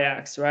gets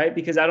Ajax, right?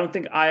 Because I don't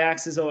think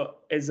Ajax is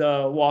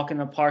a walk in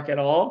the park at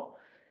all.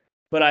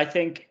 But I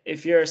think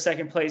if you're a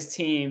second place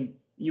team,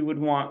 you would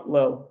want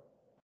Lille.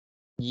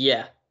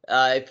 Yeah.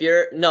 If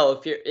you're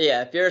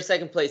a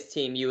second place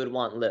team, you would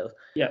want Lille.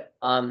 Yeah.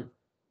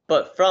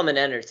 But from an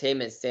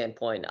entertainment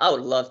standpoint, I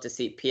would love to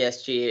see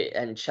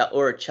PSG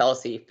or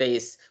Chelsea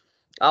face.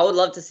 I would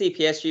love to see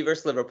PSG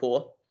versus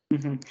Liverpool,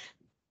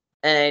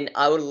 and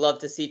I would love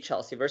to see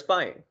Chelsea versus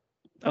Bayern.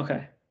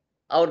 Okay.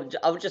 I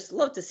would just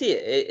love to see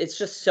it. It's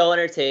just so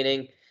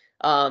entertaining.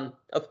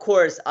 Of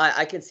course,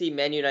 I can see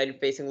Man United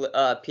facing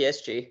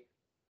PSG.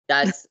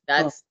 That's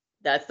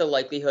the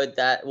likelihood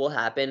that will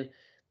happen.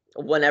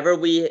 Whenever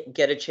we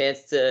get a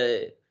chance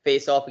to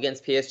face off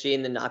against PSG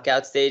in the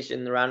knockout stage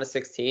in the round of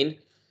 16,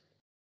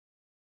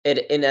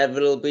 it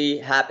inevitably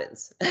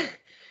happens.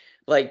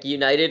 Like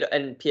United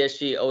and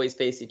PSG always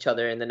face each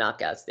other in the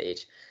knockout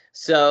stage.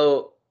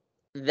 So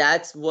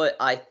that's what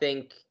I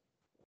think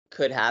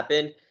could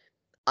happen.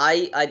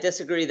 I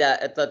disagree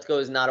that Atletico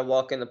is not a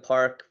walk in the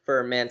park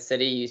for Man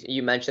City.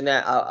 You mentioned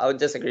that. I would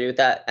disagree with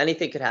that.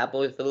 Anything could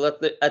happen with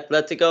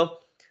Atletico.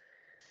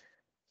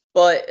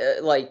 But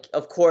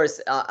of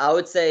course, I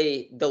would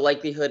say the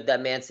likelihood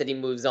that Man City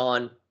moves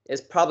on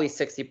is probably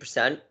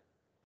 60%.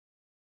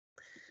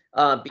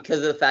 Because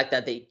of the fact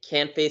that they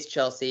can't face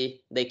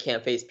Chelsea, they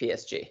can't face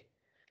PSG.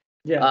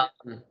 Yeah.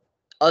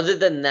 Other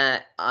than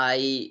that,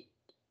 I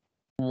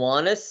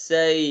want to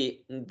say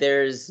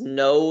there's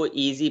no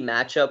easy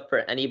matchup for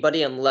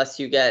anybody unless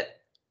you get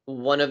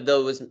one of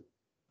those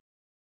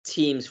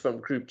teams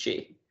from Group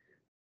G.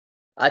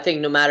 I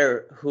think no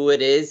matter who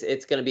it is,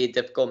 it's going to be a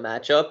difficult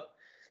matchup.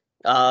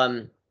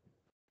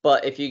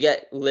 But if you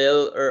get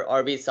Lille or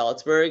RB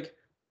Salzburg,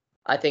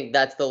 I think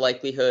that's the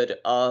likelihood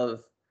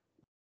of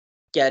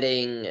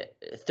getting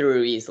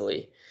through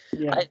easily.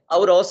 Yeah. I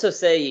would also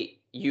say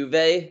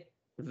Juve,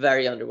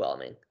 very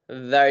underwhelming.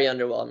 Very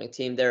underwhelming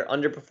team. They're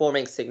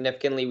underperforming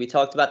significantly. We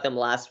talked about them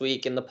last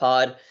week in the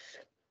pod.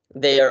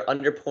 They are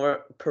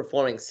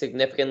underperforming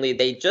significantly.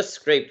 They just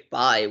scraped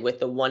by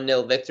with a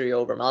 1-0 victory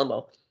over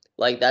Malmo.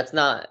 Like that's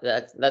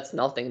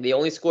nothing. They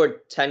only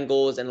scored 10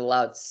 goals and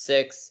allowed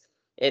 6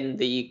 in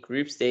the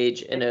group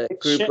stage in a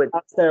group with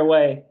that's their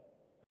way.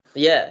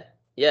 Yeah.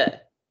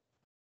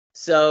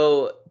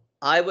 So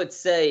I would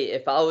say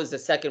if I was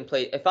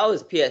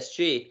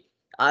PSG,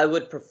 I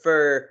would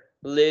prefer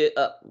Lille.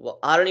 Well,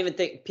 I don't even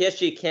think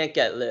PSG can't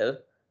get Lille.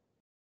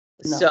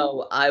 No.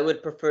 So I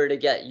would prefer to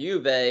get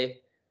Juve. If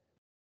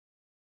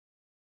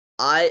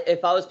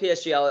I was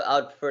PSG, I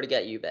would prefer to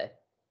get Juve.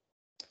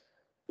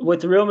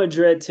 With Real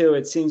Madrid too,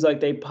 it seems like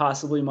they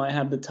possibly might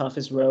have the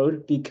toughest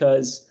road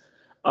because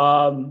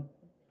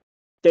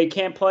they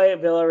can't play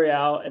at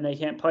Villarreal and they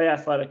can't play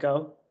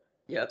Atletico.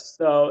 Yep.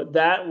 So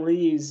that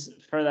leaves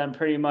for them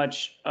pretty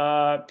much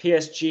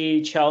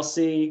PSG,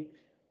 Chelsea,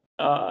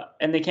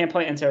 and they can't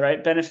play Inter,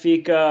 right?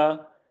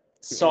 Benfica,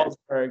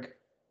 Salzburg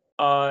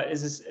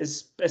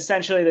is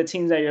essentially the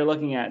teams that you're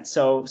looking at.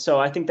 So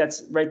I think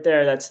that's right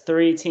there. That's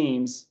 3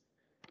 teams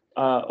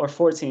or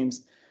 4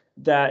 teams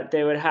that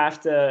they would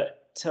have to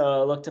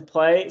look to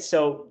play.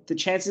 So the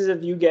chances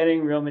of you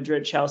getting Real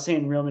Madrid, Chelsea,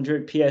 and Real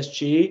Madrid,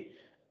 PSG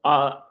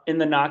in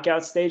the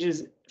knockout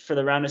stages for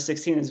the round of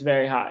 16 is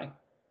very high.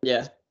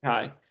 Yeah.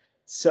 High.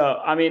 So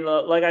I mean,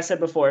 like I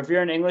said before, if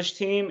you're an English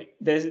team,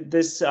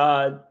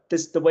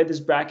 the way this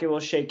bracket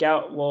will shake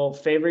out will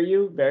favor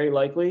you very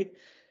likely.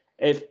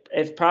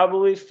 It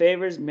probably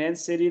favors Man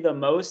City the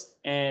most,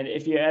 and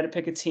if you had to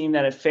pick a team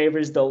that it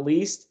favors the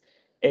least,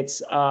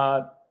 it's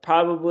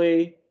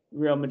probably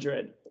Real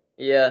Madrid.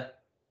 Yeah.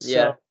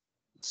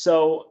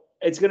 So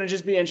it's gonna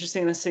just be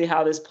interesting to see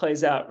how this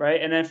plays out, right?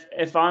 And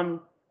if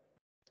I'm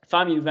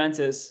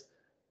Juventus,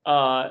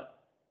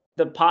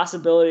 the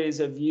possibilities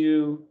of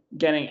you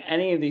getting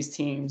any of these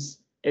teams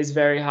is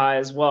very high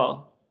as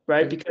well,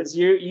 right? Because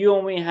you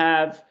only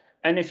have,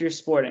 and if you're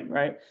Sporting,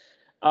 right?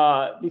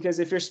 Because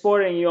if you're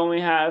Sporting, you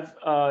only have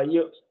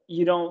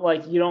you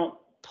don't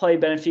play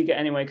Benfica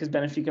anyway because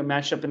Benfica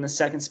matched up in the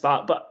second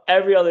spot, but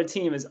every other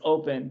team is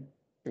open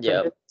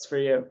for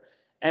you.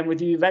 And with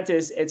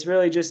Juventus, it's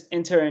really just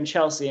Inter and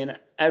Chelsea, and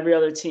every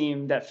other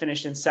team that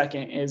finished in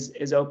second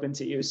is open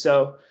to you.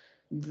 So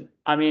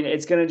I mean,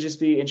 it's going to just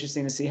be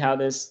interesting to see how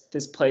this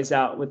plays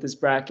out with this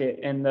bracket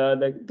and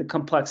the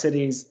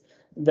complexities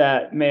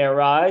that may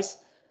arise.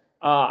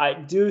 I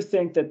do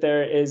think that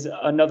there is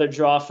another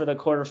draw for the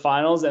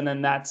quarterfinals, and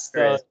then that's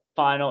the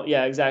final.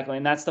 Yeah, exactly.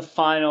 And that's the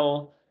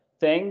final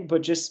thing.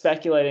 But just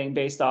speculating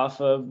based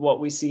off of what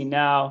we see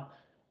now,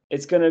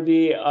 it's going to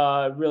be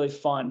really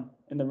fun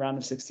in the round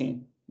of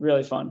 16.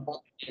 Really fun.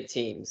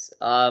 Teams.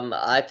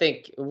 I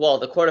think, well,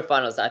 the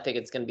quarterfinals, I think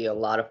it's going to be a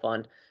lot of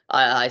fun.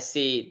 I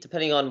see,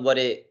 depending on what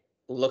it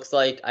looks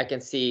like, I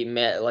can see,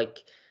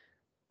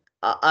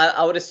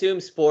 I would assume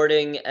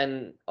Sporting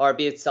and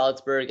RB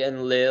Salzburg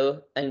and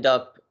Lille end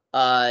up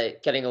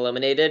getting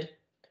eliminated.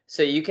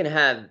 So you can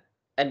have,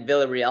 and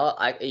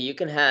Villarreal, you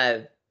can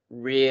have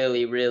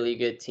really, really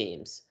good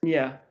teams.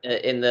 Yeah.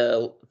 In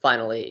the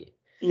final 8.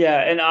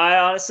 Yeah, and I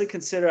honestly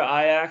consider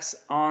Ajax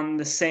on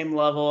the same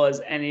level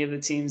as any of the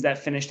teams that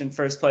finished in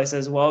first place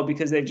as well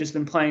because they've just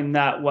been playing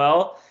that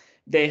well.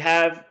 They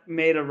have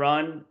made a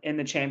run in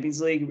the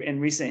Champions League in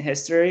recent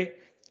history.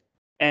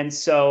 And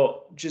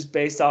so, just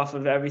based off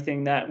of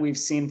everything that we've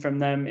seen from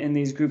them in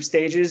these group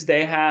stages,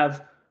 they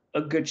have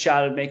a good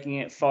shot of making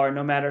it far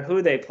no matter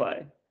who they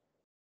play.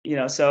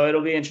 So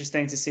it'll be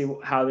interesting to see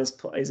how this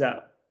plays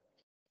out.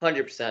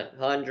 100%,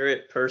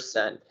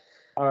 100%.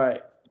 All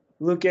right.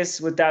 Lucas,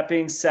 with that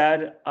being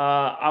said,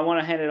 I want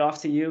to hand it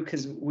off to you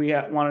because we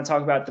want to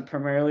talk about the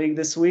Premier League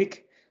this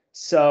week.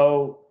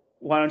 So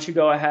why don't you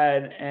go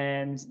ahead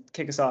and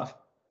kick us off?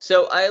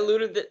 So I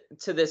alluded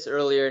to this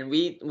earlier, and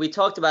we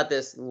talked about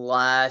this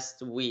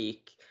last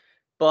week,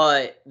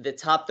 but the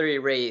top three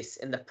race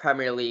in the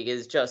Premier League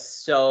is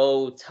just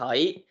so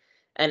tight.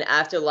 And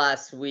after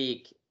last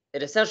week,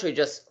 it essentially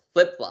just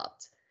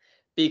flip-flopped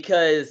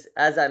because,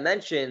 as I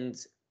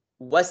mentioned,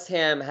 West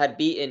Ham had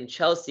beaten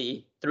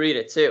Chelsea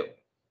 3-2.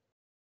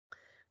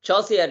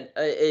 Chelsea had,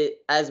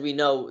 as we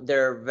know,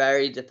 they're a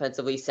very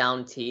defensively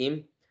sound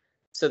team.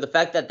 So the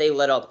fact that they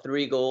let up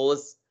 3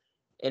 goals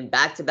in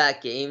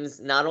back-to-back games,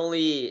 not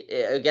only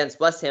against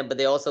West Ham, but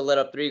they also let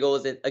up 3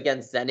 goals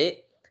against Zenit,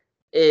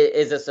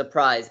 is a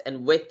surprise.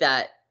 And with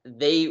that,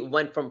 they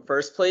went from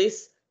first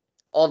place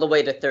all the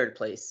way to third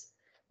place.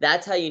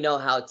 That's how you know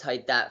how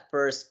tight that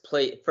first,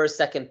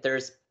 second,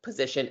 third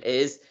position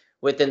is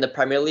within the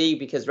Premier League.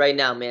 Because right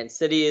now, Man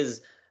City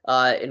is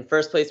in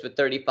first place with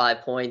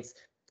 35 points.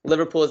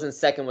 Liverpool is in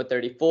second with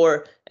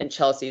 34, and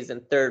Chelsea is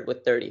in third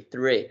with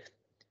 33.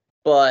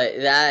 But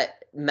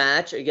that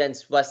match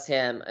against West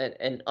Ham,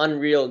 an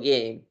unreal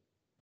game,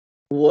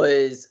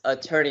 was a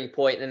turning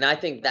point, and I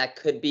think that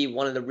could be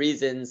one of the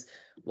reasons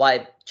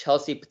why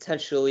Chelsea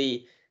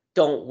potentially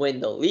don't win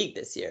the league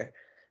this year.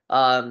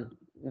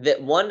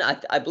 That one,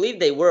 I believe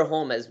they were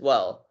home as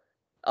well.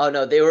 Oh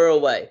no, they were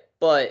away.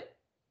 But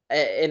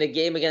in a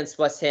game against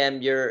West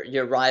Ham,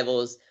 your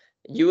rivals,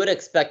 you would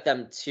expect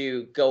them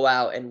to go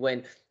out and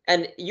win.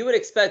 And you would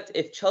expect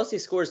if Chelsea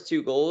scores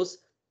 2 goals,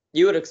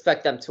 you would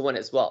expect them to win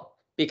as well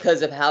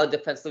because of how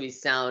defensively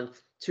sound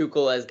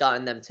Tuchel has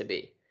gotten them to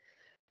be.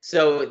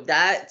 So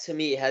that to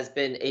me has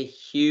been a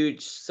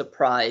huge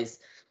surprise.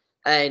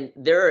 And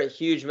there are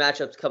huge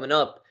matchups coming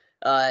up,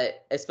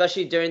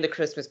 especially during the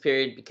Christmas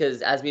period,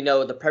 because as we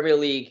know, the Premier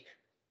League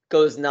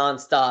goes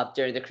nonstop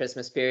during the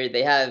Christmas period.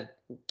 They have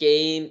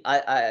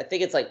I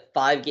think it's like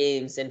 5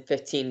 games in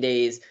 15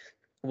 days,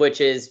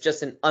 which is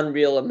just an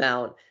unreal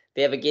amount.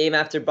 They have a game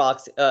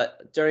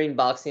during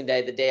Boxing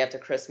Day, the day after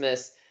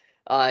Christmas,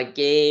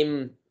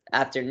 game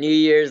after New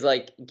Year's,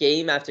 like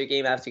game after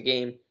game after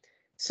game.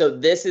 So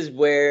this is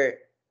where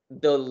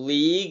the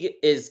league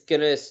is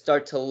gonna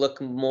start to look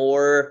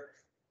more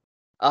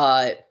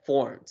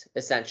formed.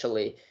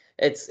 Essentially,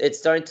 it's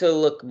starting to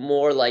look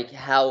more like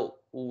how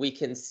we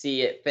can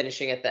see it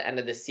finishing at the end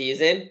of the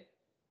season.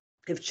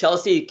 If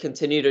Chelsea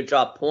continue to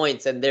drop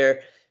points and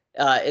they're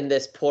in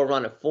this poor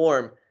run of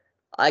form,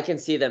 I can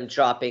see them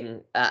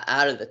dropping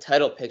out of the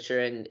title picture.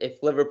 And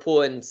if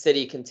Liverpool and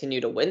City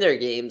continue to win their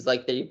games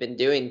like they've been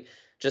doing,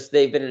 just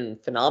they've been in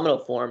phenomenal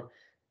form,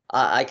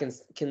 I can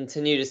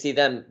continue to see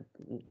them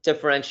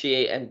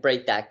differentiate and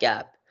break that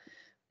gap.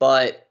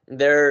 But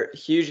there are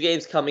huge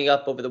games coming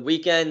up over the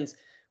weekend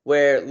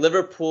where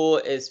Liverpool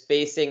is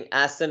facing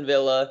Aston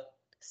Villa.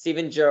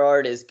 Steven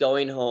Gerrard is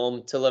going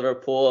home to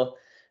Liverpool.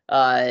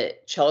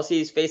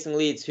 Chelsea is facing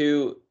Leeds,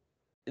 who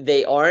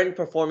they aren't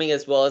performing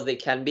as well as they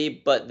can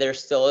be, but they're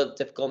still a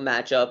difficult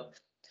matchup.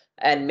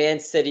 And Man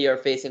City are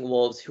facing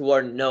Wolves, who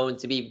are known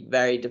to be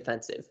very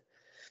defensive.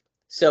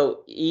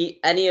 So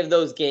any of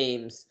those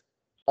games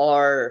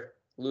are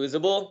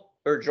losable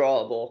or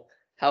drawable.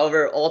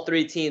 However, all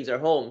 3 teams are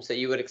home, so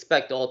you would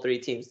expect all 3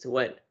 teams to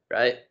win,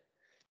 right?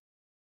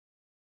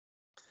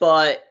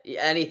 But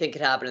anything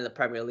could happen in the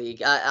Premier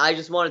League. I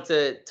just wanted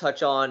to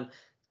touch on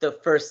the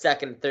first,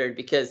 second, third,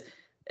 because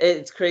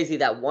it's crazy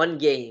that one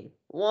game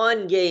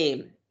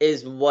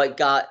is what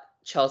got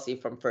Chelsea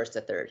from first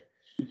to third.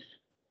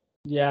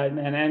 Yeah,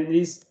 man, and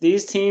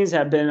these teams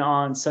have been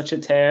on such a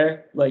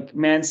tear, like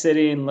Man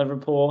City and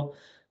Liverpool.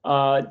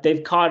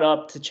 They've caught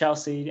up to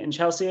Chelsea, and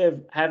Chelsea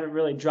haven't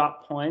really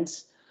dropped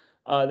points.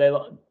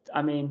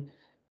 I mean,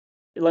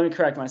 let me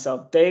correct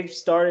myself. They've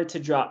started to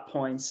drop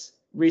points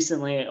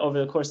recently over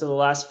the course of the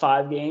last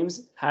 5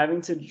 games,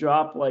 having to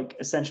drop like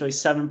essentially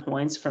 7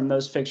 points from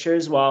those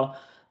fixtures, while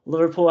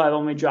Liverpool have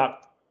only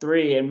dropped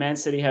 3 and Man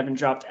City haven't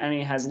dropped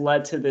any, has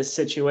led to this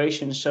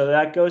situation. So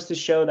that goes to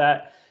show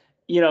that,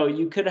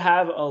 you could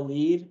have a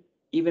lead,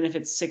 even if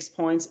it's 6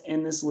 points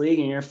in this league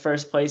and you're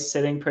first place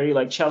sitting pretty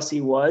like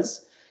Chelsea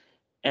was.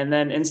 And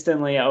then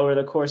instantly over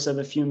the course of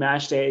a few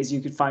match days,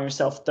 you could find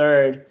yourself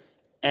third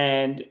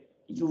and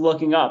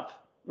looking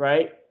up,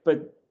 right?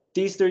 But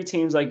these 3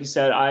 teams, like you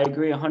said, I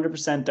agree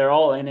 100%. They're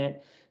all in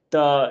it.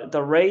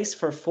 The race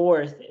for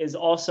fourth is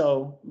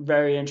also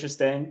very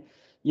interesting.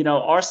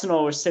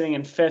 Arsenal were sitting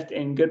in fifth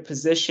in good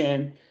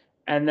position,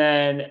 and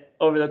then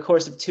over the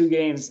course of 2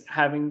 games,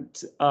 having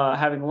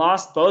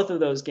lost both of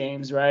those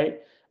games,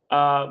 right?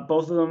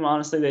 Both of them,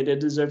 honestly, they did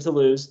deserve to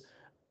lose.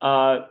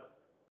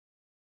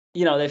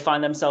 They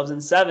find themselves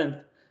in seventh,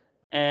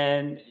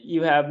 and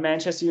you have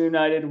Manchester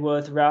United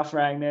with Ralph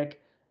Rangnick,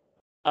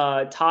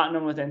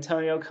 Tottenham with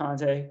Antonio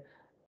Conte,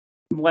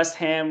 West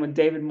Ham with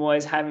David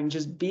Moyes having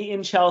just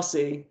beaten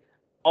Chelsea,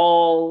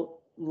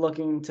 all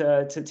looking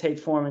to take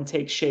form and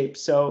take shape.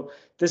 So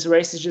this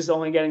race is just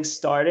only getting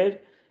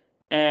started,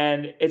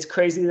 and it's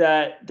crazy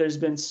that there's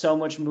been so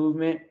much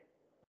movement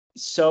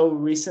so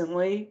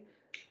recently,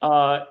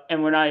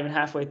 and we're not even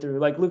halfway through.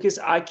 Like Lucas,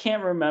 I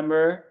can't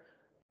remember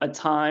a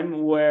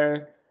time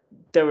where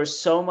there was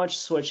so much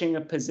switching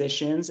of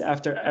positions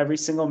after every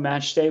single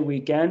match day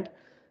weekend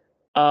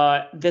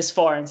this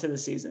far into the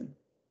season.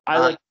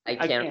 I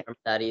can't remember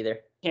that either.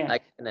 Can't. I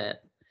can't.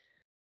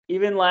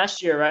 Even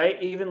last year,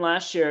 right? Even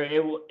last year,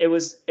 it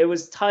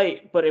was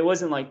tight, but it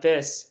wasn't like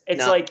this. It's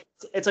No.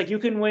 like you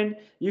can win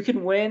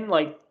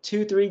like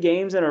 2-3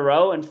 games in a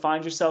row and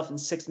find yourself in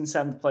 6th and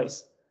 7th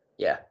place.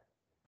 Yeah.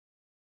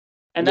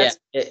 And that's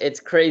it's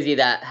crazy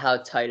that how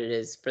tight it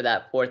is for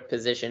that 4th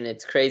position.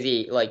 It's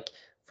crazy. Like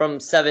from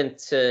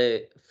 7th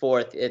to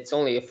 4th, it's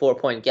only a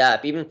 4-point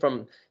gap. Even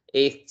from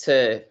 8th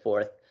to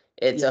 4th,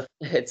 it's a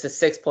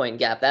 6-point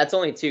gap. That's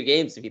only 2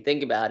 games if you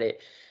think about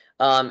it.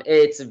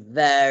 It's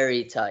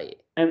very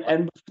tight.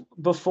 And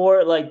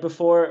before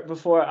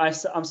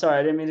I'm sorry,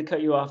 I didn't mean to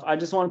cut you off. I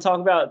just want to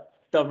talk about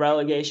the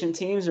relegation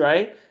teams,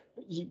 right?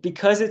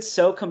 Because it's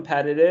so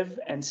competitive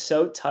and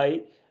so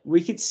tight,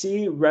 we could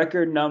see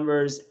record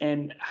numbers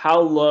and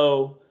how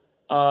low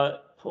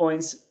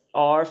points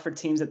are for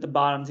teams at the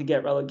bottom to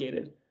get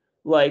relegated.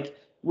 Like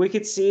we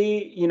could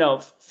see,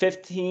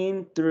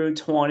 15 through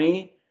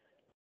 20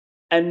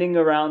 ending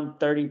around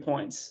 30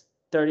 points,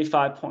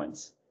 35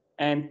 points.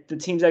 And the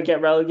teams that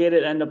get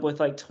relegated end up with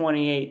like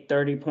 28,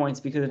 30 points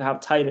because of how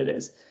tight it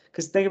is.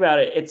 Because think about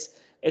it,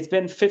 it's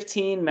been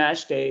 15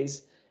 match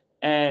days,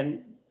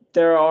 and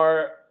there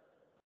are,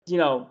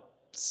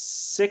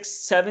 6,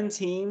 7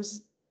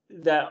 teams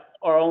that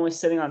are only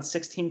sitting on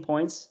 16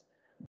 points.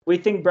 We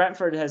think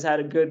Brentford has had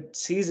a good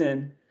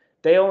season.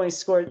 They've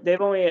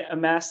only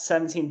amassed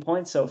 17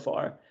 points so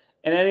far.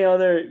 In any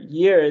other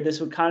year, this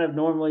would kind of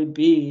normally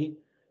be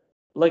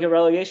like a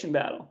relegation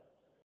battle.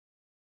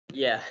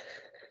 Yeah.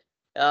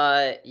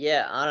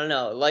 Yeah, I don't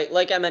know.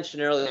 Like I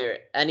mentioned earlier,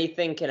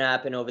 anything can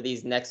happen over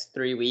these next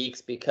 3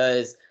 weeks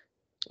because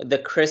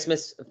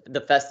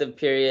the festive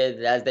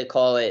period, as they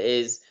call it,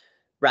 is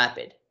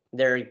rapid.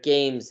 There are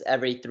games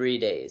every 3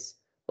 days.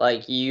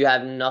 Like you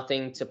have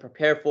nothing to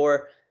prepare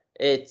for.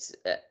 It's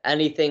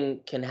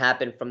anything can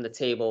happen from the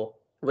table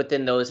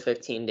within those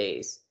 15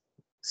 days.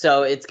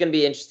 So it's going to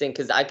be interesting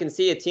because I can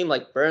see a team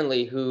like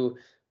Burnley who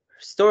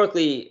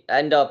historically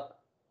end up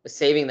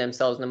saving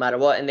themselves no matter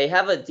what, and they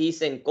have a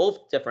decent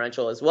goal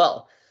differential as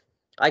well.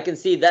 I can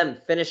see them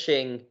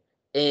finishing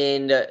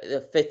in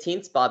the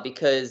 15th spot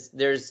because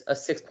there's a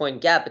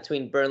 6-point gap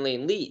between Burnley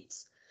and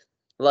Leeds.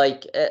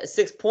 Like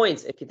 6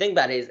 points, if you think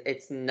about it,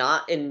 it's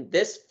not in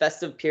this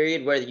festive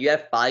period where you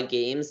have 5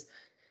 games.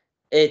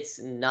 It's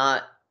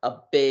not a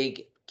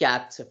big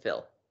gap to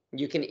fill.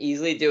 You can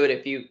easily do it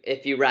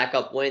if you rack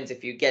up wins,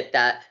 if you get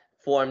that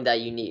form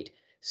that you need.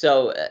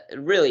 So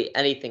really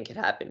anything can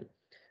happen.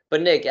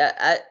 But Nick,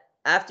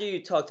 after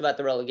you talked about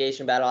the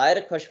relegation battle, I had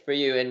a question for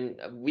you, and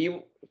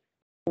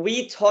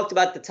we talked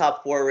about the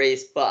top 4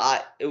 race,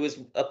 but it was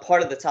a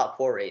part of the top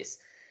 4 race.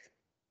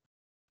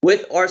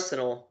 With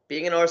Arsenal,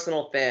 being an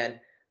Arsenal fan,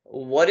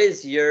 what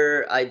is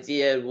your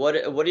idea? What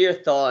are your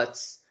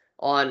thoughts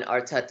on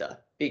Arteta?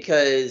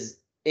 Because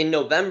in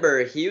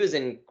November, he was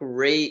in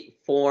great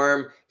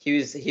form. He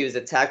was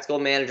a tactical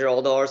manager.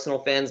 All the Arsenal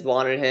fans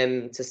wanted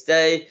him to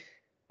stay,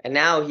 and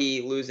now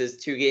he loses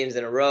 2 games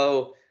in a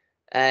row,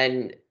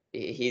 and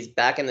he's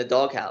back in the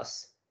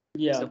doghouse.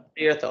 Yeah. So what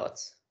are your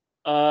thoughts?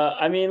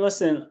 I mean,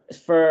 listen,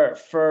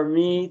 for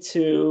me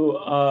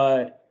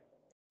to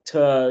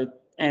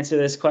answer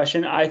this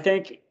question, I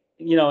think,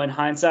 in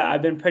hindsight,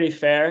 I've been pretty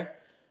fair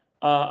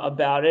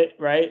about it,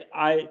 right?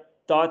 I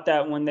thought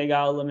that when they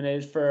got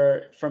eliminated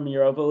from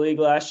Europa League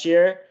last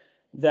year,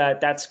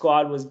 that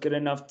squad was good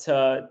enough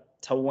to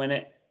win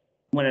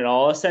it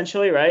all,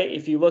 essentially, right?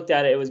 If you looked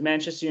at it, it was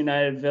Manchester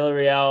United,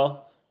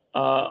 Villarreal,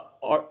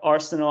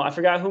 Arsenal. I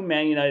forgot who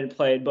Man United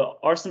played, but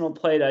Arsenal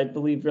played, I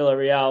believe,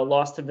 Villarreal,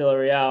 lost to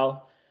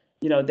Villarreal.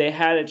 They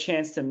had a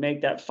chance to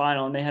make that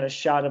final, and they had a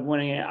shot of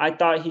winning it. I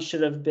thought he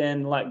should have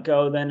been let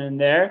go then and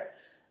there.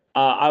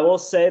 I will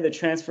say the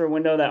transfer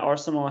window that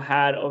Arsenal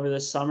had over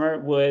the summer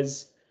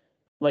was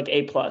like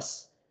A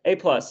plus,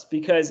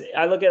 because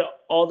I look at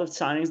all the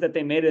signings that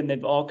they made and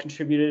they've all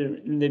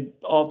contributed and they've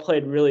all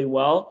played really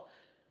well.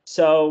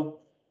 So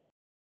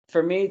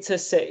for me to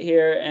sit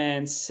here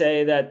and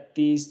say that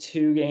these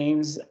 2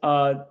 games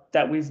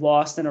that we've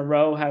lost in a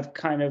row have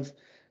kind of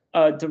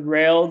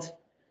derailed,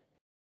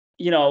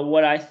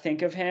 what I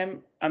think of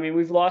him. I mean,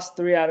 we've lost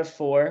 3 out of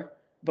 4,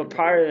 but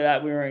prior to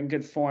that, we were in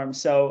good form.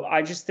 So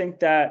I just think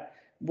that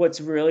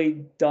what's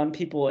really done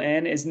people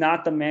in is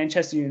not the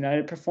Manchester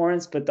United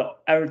performance, but the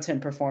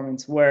Everton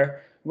performance,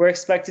 where we're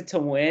expected to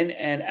win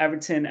and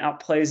Everton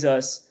outplays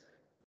us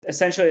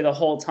essentially the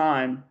whole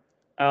time,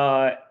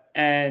 uh,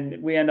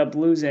 and we end up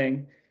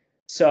losing.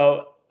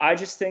 So I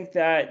just think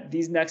that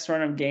these next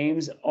run of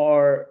games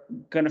are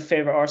going to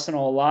favor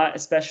Arsenal a lot,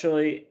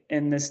 especially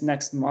in this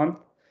next month.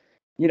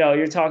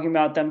 You're talking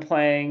about them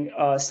playing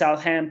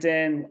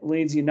Southampton,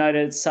 Leeds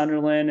United,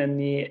 Sunderland, and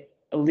the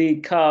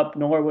League Cup,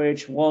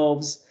 Norwich,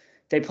 Wolves.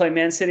 They play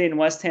Man City and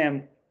West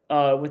Ham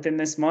within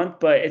this month,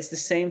 but it's the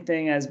same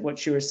thing as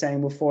what you were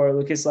saying before,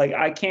 Lucas. Like,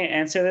 I can't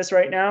answer this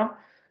right now.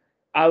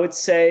 I would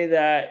say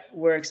that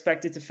we're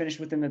expected to finish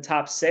within the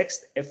top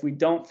six. If we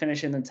don't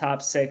finish in the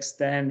top six,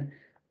 then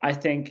I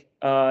think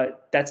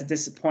that's a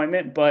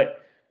disappointment.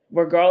 But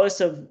regardless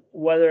of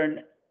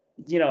whether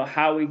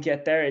how we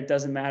get there, it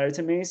doesn't matter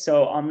to me.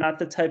 So I'm not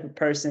the type of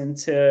person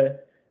to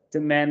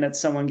demand that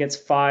someone gets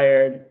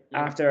fired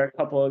after a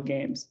couple of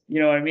games. You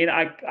know what I mean?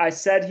 I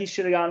said he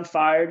should have gotten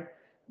fired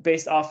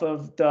based off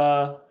of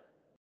the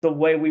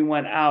way we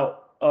went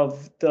out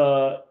of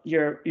the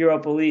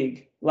Europa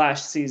League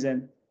last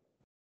season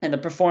and the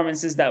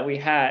performances that we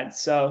had.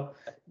 So,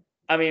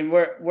 I mean,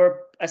 we're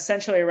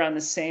essentially around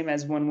the same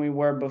as when we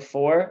were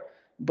before.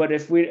 But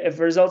if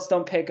results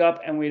don't pick up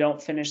and we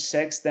don't finish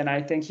sixth, then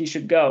I think he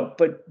should go.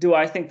 But do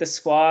I think the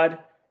squad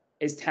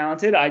is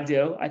talented? I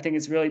do. I think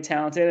it's really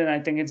talented, and I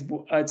think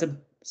it's a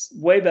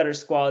way better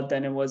squad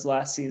than it was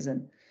last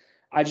season.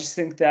 I just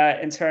think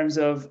that in terms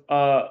of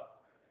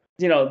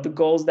the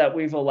goals that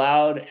we've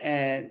allowed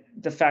and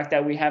the fact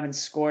that we haven't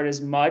scored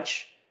as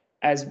much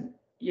as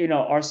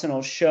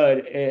Arsenal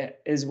should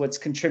is what's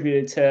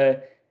contributed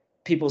to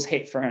people's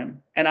hate for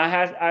him. And I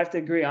have to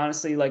agree,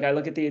 honestly. Like, I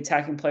look at the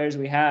attacking players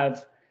we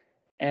have,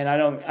 and I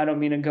don't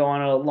mean to go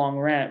on a long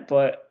rant,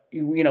 but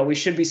we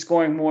should be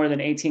scoring more than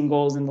 18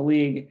 goals in the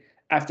league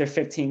after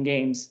 15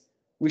 games.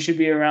 We should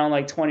be around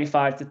like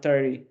 25 to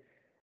 30.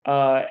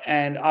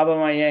 And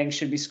Aubameyang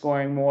should be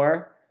scoring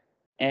more.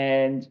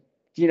 And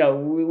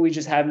we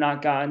just have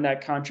not gotten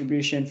that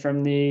contribution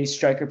from the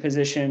striker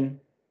position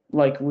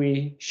like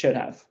we should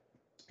have.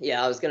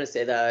 Yeah, I was gonna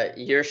say that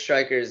your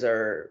strikers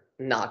are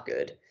not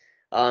good.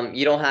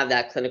 You don't have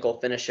that clinical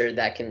finisher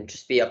that can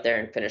just be up there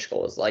and finish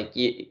goals like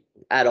you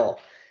at all.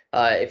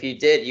 If you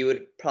did, you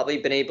would probably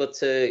been able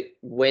to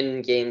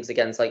win games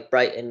against like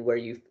Brighton, where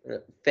you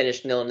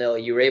finished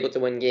 0-0. You were able to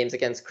win games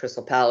against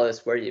Crystal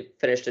Palace, where you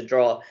finished a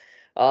draw.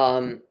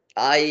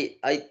 I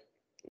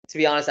to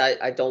be honest,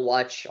 I don't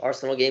watch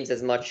Arsenal games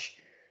as much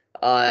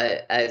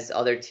as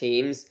other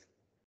teams,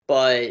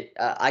 but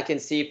I can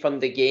see from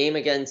the game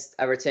against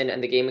Everton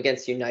and the game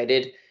against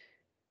United,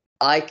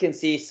 I can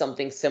see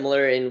something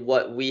similar in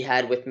what we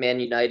had with Man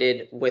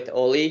United with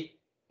Oli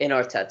in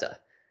Arteta.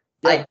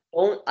 Yeah.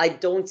 I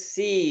don't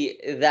see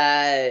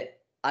that.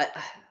 I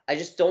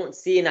just don't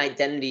see an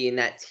identity in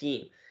that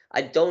team.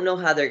 I don't know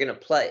how they're gonna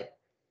play.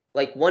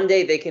 Like, one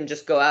day they can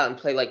just go out and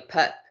play like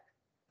Pep,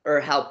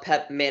 or how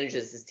Pep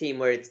manages his team,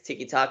 where it's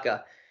tiki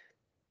taka,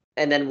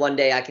 and then one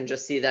day I can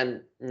just see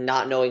them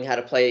not knowing how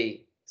to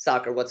play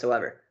soccer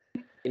whatsoever.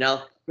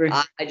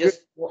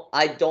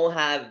 I don't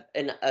have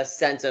a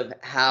sense of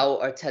how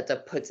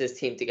Arteta puts his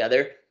team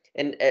together,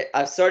 and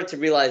I've started to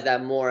realize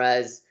that more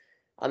as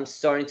I'm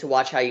starting to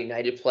watch how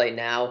United play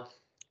now.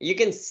 You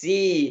can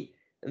see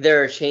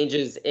there are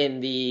changes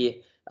in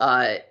the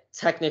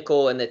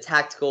technical and the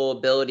tactical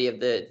ability of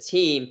the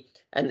team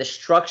and the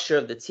structure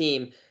of the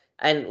team.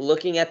 And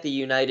looking at the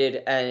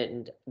United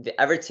and the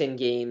Everton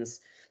games,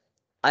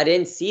 I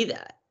didn't see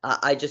that.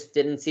 I just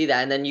didn't see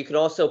that. And then you could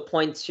also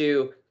point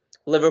to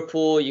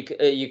Liverpool. You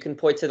can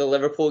point to the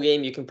Liverpool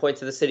game. You can point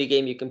to the City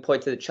game. You can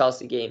point to the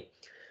Chelsea game,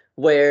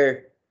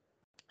 where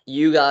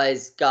you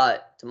guys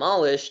got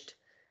demolished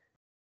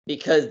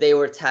because they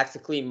were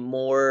tactically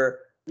more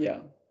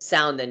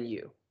sound than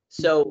you.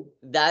 So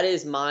that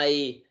is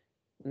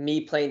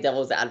me playing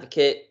devil's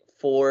advocate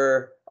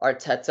for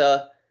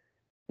Arteta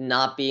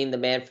not being the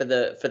man for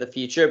the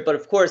future. But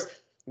of course,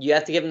 you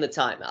have to give him the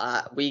time.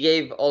 We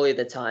gave Ole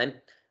the time.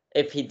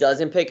 If he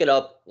doesn't pick it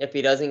up, if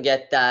he doesn't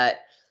get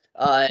that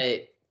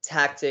the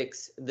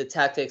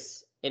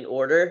tactics in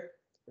order,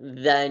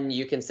 then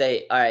you can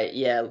say, all right,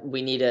 yeah,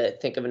 we need to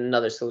think of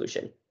another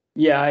solution.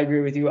 Yeah, I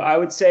agree with you. I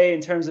would say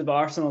in terms of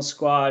Arsenal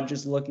squad,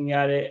 just looking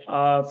at it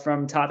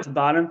from top to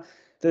bottom,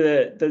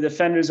 the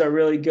defenders are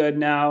really good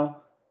now.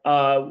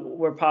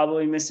 We're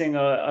probably missing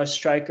a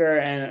striker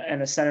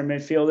and a center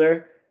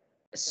midfielder.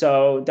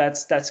 So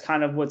that's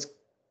kind of what's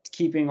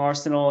keeping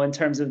Arsenal in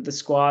terms of the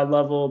squad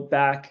level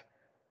back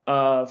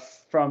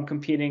from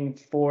competing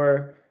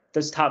for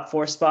those top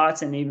four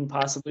spots and even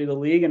possibly the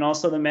league. And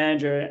also the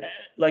manager,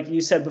 like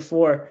you said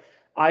before,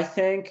 I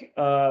think,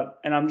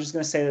 and I'm just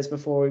going to say this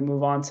before we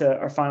move on to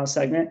our final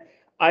segment,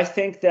 I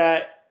think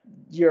that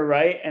you're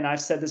right, and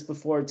I've said this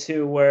before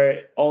too,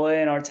 where Ole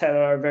and Arteta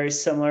are very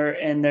similar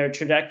in their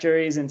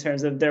trajectories in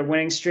terms of their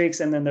winning streaks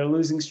and then their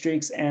losing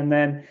streaks, and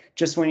then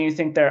just when you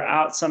think they're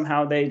out,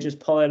 somehow they just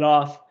pull it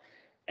off,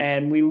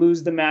 and we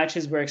lose the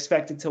matches we're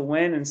expected to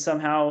win, and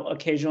somehow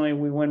occasionally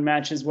we win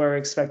matches where we're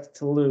expected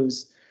to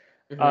lose.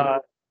 Mm-hmm.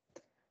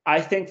 I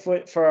think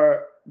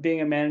for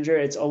being a manager,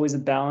 it's always a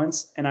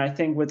balance, and I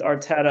think with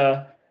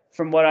Arteta,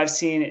 from what I've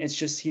seen, it's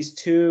just he's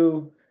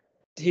too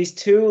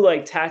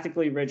like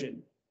tactically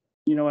rigid.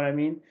 You know what I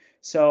mean?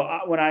 So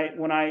when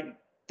I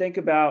think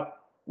about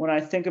what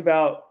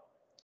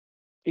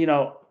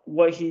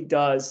he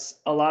does,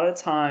 a lot of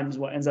times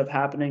what ends up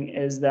happening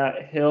is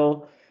that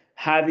he'll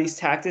have these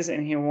tactics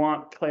and he'll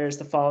want players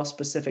to follow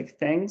specific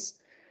things.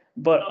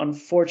 But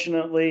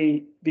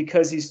unfortunately,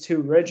 because he's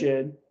too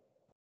rigid,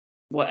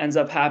 what ends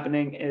up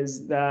happening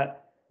is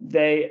that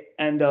they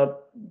end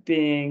up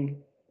being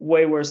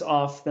way worse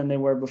off than they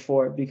were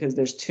before because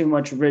there's too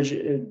much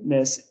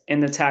rigidness in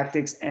the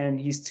tactics and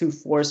he's too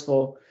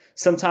forceful.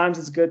 Sometimes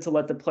it's good to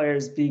let the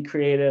players be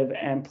creative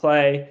and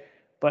play,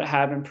 but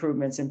have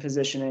improvements in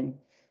positioning.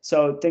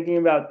 So thinking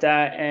about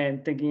that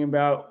and thinking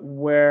about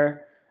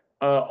where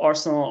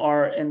Arsenal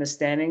are in the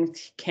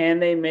standings, can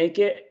they make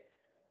it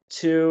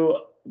to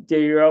the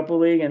Europa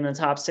League in the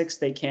top six?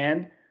 They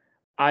can.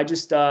 I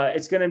just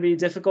it's going to be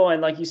difficult,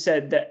 and like you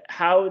said, that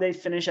how they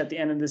finish at the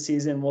end of the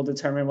season will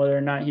determine whether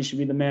or not he should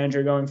be the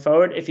manager going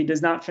forward. If he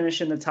does not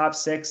finish in the top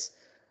six,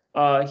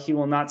 he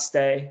will not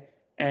stay,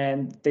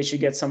 and they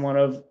should get someone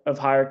of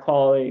higher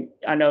quality.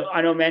 I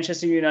know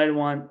Manchester United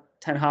want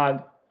Ten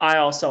Hag. I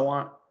also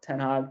want Ten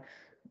Hag.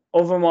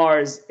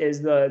 Overmars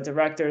is the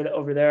director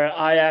over there at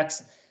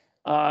Ajax.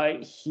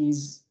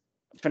 He's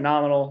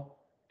phenomenal,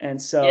 and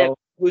Yeah, so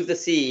who's the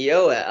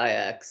CEO at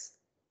Ajax?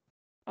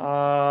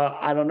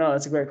 I don't know.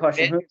 That's a great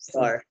question. Van Who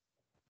Star.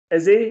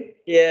 is he?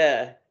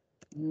 Yeah.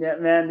 Yeah,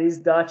 man, these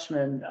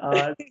Dutchmen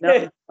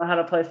know how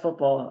to play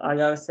football. I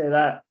gotta say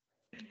that.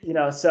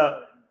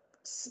 So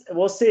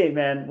we'll see,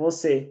 man. We'll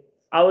see.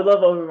 I would love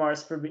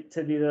Overmars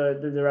to be the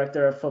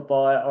director of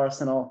football at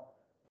Arsenal.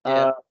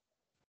 Yeah.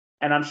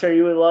 And I'm sure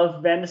you would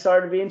love Van der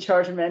Sar to be in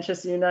charge of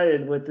Manchester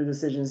United with the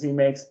decisions he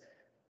makes.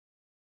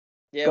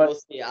 Yeah, But we'll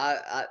see.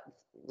 I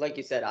like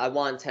you said, I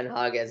want Ten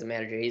Hag as a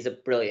manager. He's a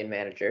brilliant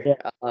manager.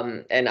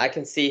 yeah, And I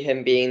can see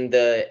him being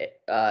the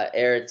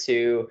heir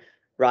to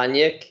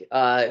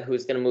Ranić,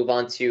 who's going to move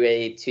on to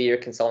a 2-year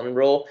consultant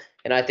role.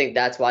 And I think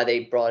that's why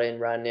they brought in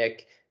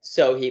Ranić,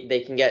 so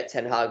they can get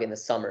Ten Hag in the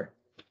summer.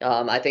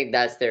 I think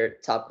that's their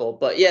top goal.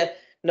 But yeah,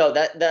 no,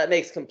 that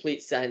makes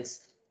complete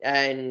sense.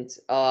 And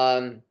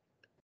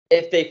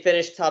if they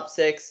finish top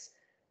six,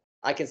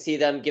 I can see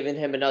them giving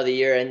him another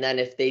year, and then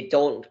if they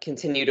don't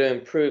continue to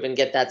improve and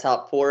get that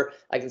top four,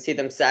 I can see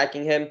them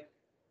sacking him.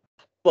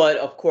 But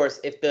of course,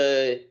 if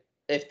the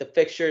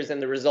fixtures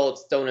and the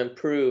results don't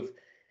improve,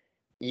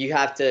 you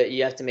have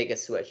to make a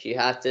switch. You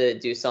have to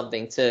do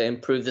something to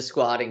improve the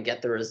squad and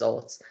get the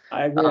results.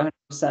 I agree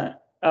 100%.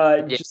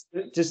 Yeah.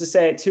 Just to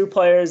say, two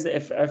players,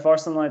 if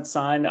Arsenal had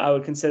signed, I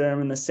would consider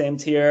them in the same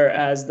tier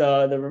as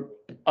the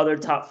other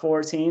top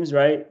four teams,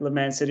 right?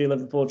 Man City,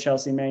 Liverpool,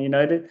 Chelsea, Man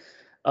United.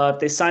 If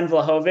they signed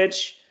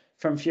Vlahovic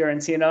from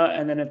Fiorentina,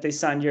 and then if they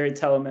signed Yuri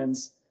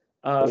Telemans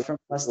from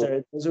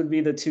Leicester, those would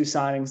be the two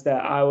signings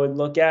that I would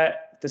look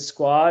at the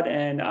squad,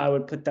 and I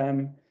would put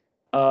them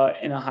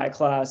in a high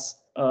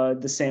class,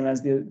 the same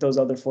as those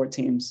other four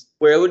teams.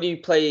 Where would you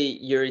play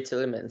Yuri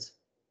Tillemans?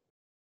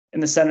 In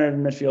the center of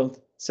the midfield.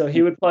 So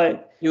he would play.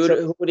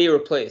 Who would he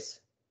replace?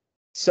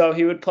 So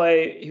he would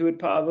play. He would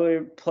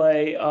probably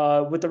play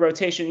with the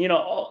rotation.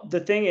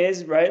 The thing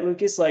is, right,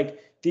 Lucas? Like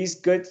these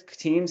good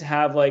teams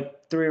have like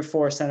 3 or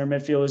 4 center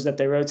midfielders that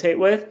they rotate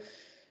with.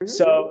 Mm-hmm.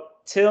 So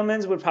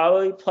Tielemans would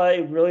probably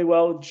play really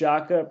well with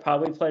Xhaka.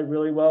 Probably play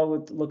really well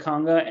with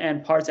Lokonga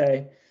and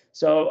Partey.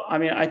 So I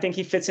mean, I think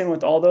he fits in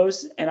with all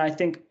those, and I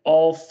think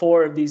all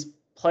 4 of these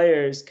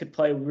players could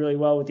play really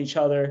well with each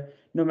other,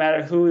 no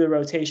matter who the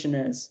rotation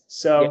is.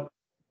 So. Yeah.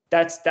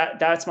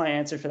 That's my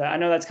answer for that. I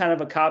know that's kind of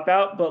a cop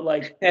out, but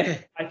like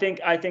I think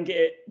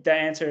the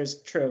answer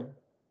is true.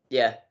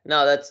 Yeah,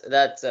 no,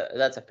 that's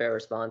a fair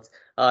response.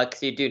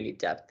 Because you do need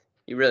depth,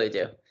 you really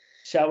do.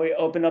 Shall we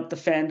open up the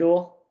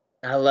FanDuel?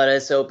 Let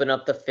us open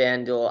up the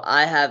FanDuel.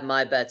 I have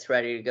my bets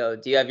ready to go.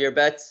 Do you have your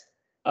bets?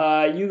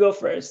 You go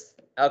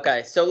first.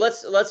 Okay, so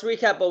let's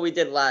recap what we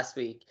did last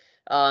week.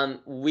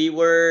 We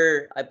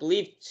were, I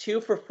believe,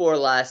 2 for 4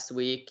 last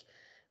week,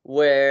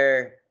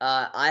 where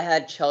I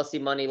had Chelsea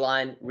money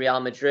line, Real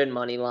Madrid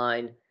money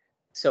line.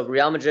 So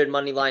Real Madrid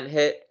money line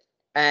hit,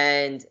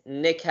 and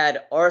Nick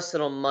had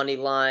Arsenal money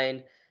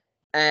line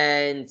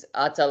and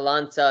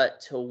Atalanta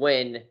to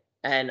win,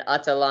 and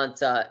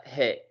Atalanta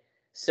hit.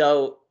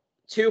 So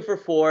 2 for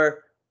 4.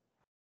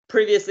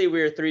 Previously,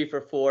 we were 3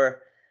 for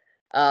 4.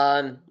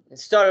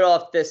 Started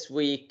off this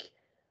week.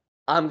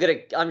 I'm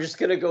just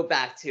gonna go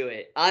back to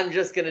it. I'm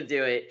just gonna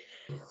do it.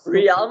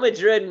 Real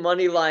Madrid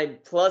money line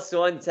plus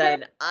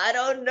 110. I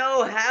don't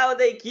know how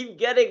they keep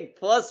getting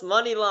plus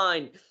money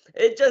line.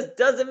 It just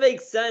doesn't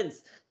make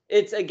sense.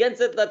 It's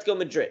against Atletico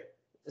Madrid,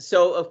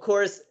 so of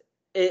course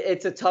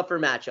it's a tougher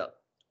matchup.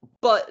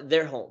 But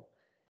they're home,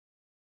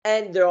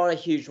 and they're on a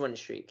huge win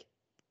streak,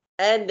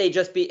 and they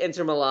just beat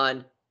Inter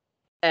Milan,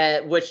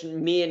 which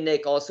me and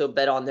Nick also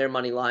bet on their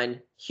money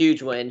line.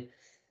 Huge win.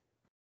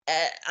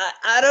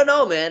 I don't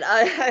know, man.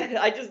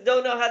 I just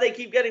don't know how they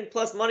keep getting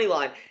plus money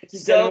line.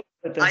 So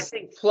I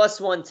think plus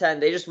 110.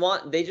 They just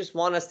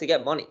want us to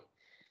get money.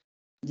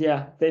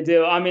 Yeah, they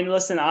do. I mean,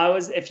 listen,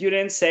 if you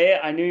didn't say it,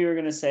 I knew you were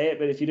gonna say it,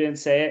 but if you didn't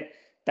say it,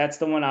 that's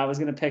the one I was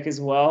gonna pick as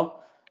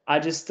well. I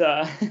just,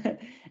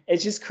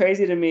 it's just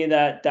crazy to me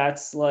that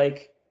that's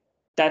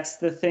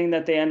the thing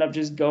that they end up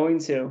just going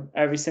to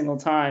every single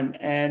time,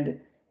 and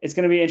it's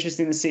gonna be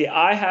interesting to see.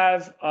 I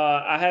have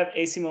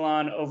AC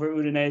Milan over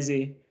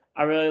Udinese.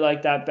 I really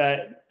like that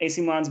bet.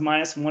 AC Milan's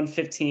minus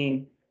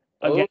 115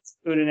 Oh, against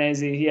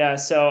Udinese. Yeah,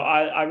 so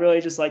I really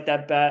just like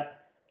that bet.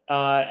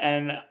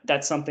 And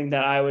that's something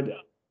that I would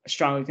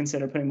strongly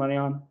consider putting money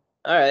on.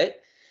 all right.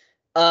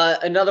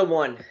 Another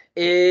one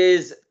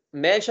is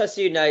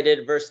Manchester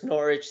United versus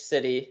Norwich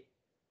City.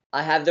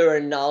 I have the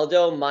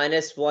Ronaldo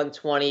minus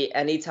 120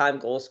 anytime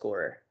goal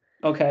scorer.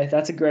 Okay,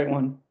 that's a great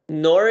one.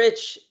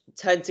 Norwich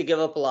tend to give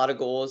up a lot of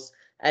goals,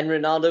 and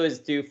Ronaldo is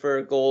due for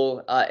a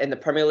goal in the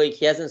Premier League.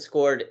 He hasn't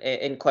scored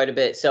in quite a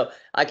bit, so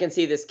I can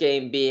see this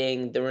game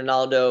being the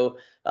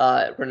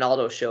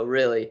Ronaldo show.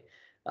 Really,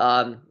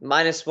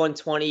 minus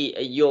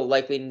 120. You'll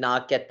likely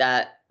not get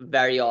that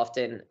very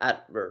often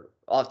or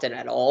often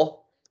at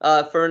all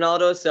for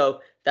Ronaldo. So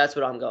that's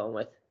what I'm going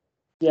with.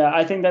 Yeah,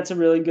 I think that's a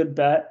really good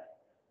bet.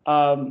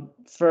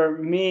 For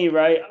me,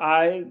 right,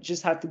 I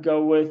just have to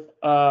go with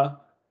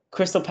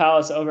Crystal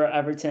Palace over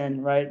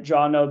Everton, right?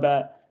 Draw no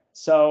bet.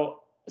 So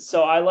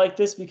I like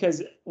this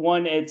because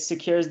one, it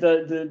secures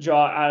the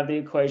draw out of the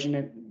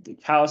equation. The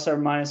Palace are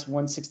minus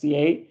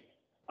 168.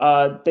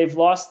 They've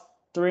lost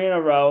three in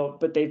a row,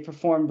 but they've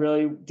performed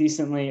really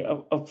decently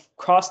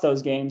across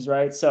those games,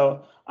 right?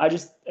 So I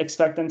just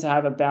expect them to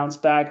have a bounce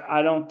back.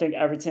 I don't think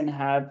Everton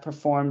have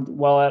performed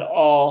well at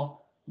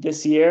all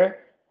this year.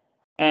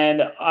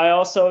 And I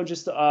also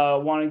just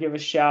want to give a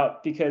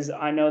shout because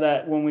I know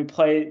that when we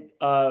do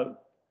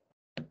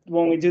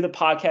the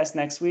podcast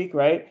next week,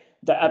 right?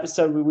 The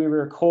episode we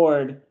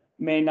record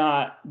may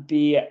not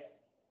be,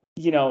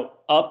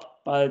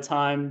 up by the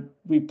time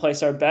we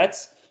place our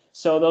bets.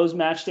 So those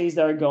match days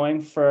that are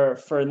going for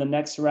the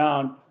next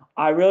round,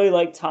 I really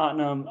like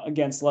Tottenham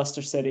against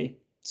Leicester City.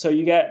 So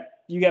you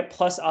get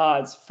plus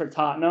odds for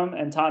Tottenham,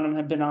 and Tottenham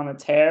have been on a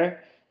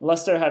tear.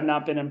 Leicester have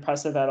not been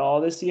impressive at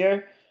all this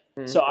year.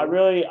 So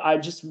Mhm. I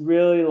just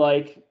really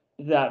like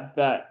that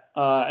bet.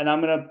 And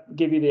I'm gonna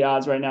give you the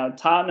odds right now.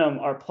 Tottenham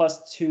are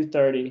plus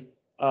 230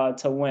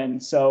 to win.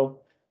 So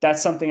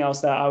that's something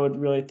else that I would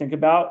really think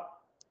about.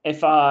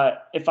 If I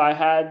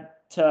had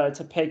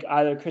to pick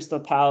either Crystal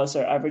Palace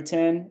or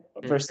Everton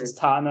versus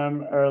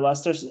Tottenham or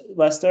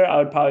Leicester, I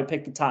would probably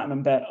pick the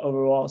Tottenham bet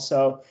overall.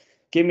 So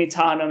give me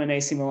Tottenham and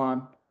AC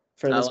Milan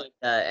for I this. like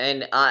that.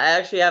 And I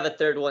actually have a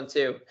third one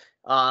too,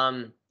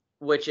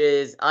 which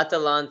is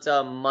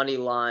Atalanta money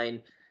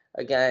line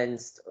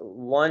against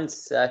 1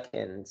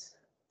 second.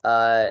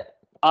 Uh,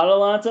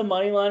 Atalanta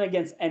money line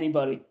against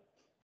anybody.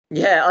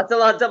 yeah,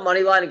 Atalanta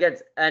money line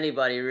against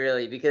anybody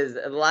really, because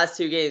the last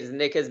two games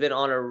Nick has been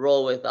on a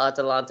roll with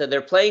Atalanta.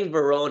 They're playing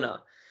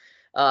Verona,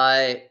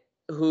 uh,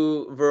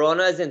 who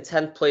Verona is in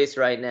 10th place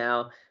right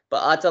now,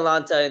 but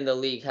Atalanta in the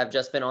league have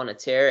just been on a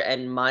tear,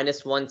 and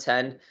minus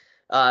 110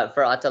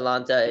 for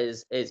Atalanta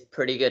is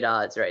pretty good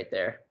odds right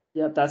there.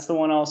 Yep, that's the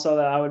one also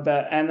that I would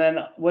bet. And then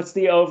what's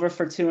the over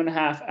for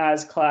 2.5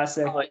 as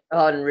classic? Oh,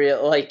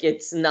 unreal. Like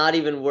it's not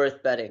even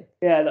worth betting.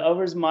 Yeah, the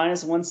over's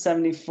minus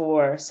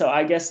 174. So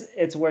I guess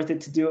it's worth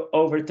it to do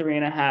over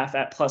 3.5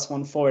 at plus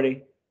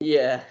 140.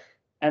 Yeah.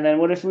 And then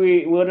what if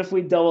we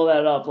double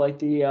that up like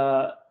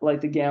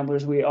the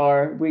gamblers we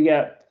are? We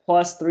get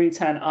plus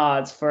 310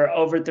 odds for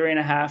over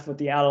 3.5 with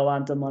the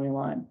Atalanta money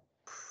line.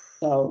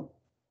 So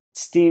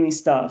steamy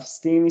stuff,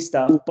 steamy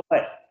stuff.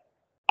 But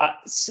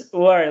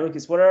all right,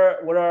 Lucas, what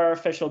are our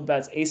official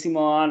bets? AC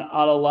Milan,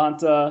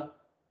 Atalanta,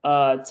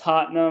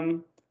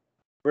 Tottenham,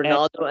 and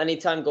Ronaldo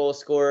anytime goal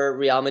scorer,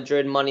 Real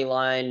Madrid money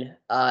line,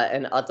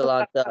 and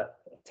Atalanta.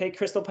 take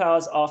Crystal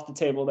Palace off the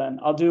table. Then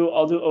I'll do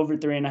over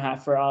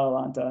 3.5 for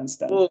Atalanta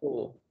instead.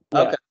 Ooh. Yeah.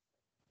 Okay.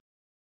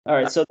 All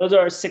right. So those are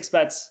our six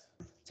bets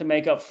to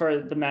make up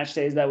for the match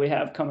days that we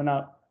have coming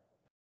up.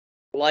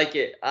 Like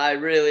it. I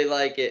really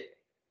like it.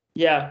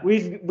 Yeah,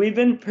 we've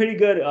been pretty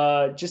good.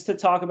 Just to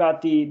talk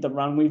about the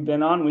run we've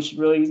been on, we should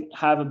really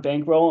have a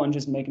bankroll and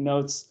just make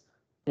notes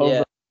over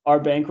Yeah. our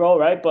bankroll,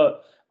 right?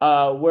 But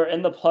we're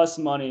in the plus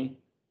money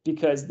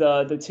because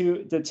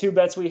the two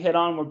bets we hit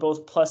on were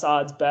both plus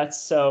odds bets.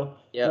 So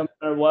no Yep.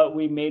 matter what,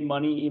 we made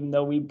money even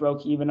though we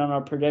broke even on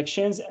our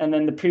predictions. And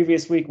then the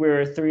previous week we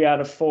were 3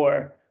 out of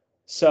 4.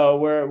 So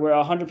we're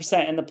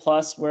 100% in the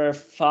plus. We're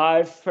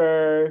 5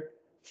 for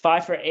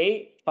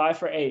 8, 5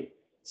 for 8.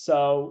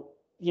 So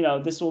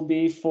this will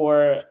be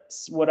for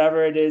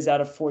whatever it is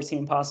out of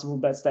 14 possible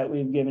bets that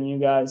we've given you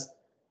guys.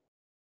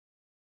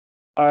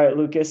 All right,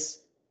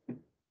 Lucas,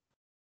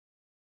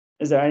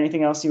 is there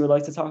anything else you would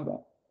like to talk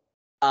about?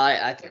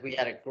 I think we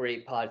had a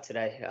great pod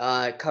today.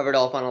 Covered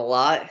off on a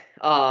lot.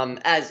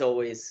 As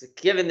always,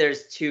 given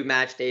there's 2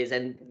 match days,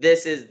 and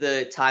this is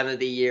the time of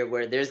the year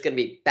where there's gonna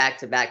be back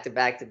to back to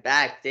back to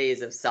back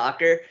days of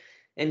soccer.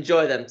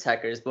 Enjoy them,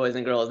 techers, boys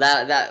and girls.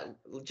 That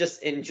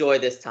just enjoy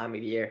this time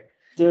of year.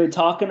 Dude,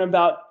 talking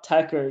about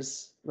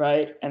techers,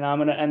 right? And I'm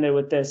gonna end it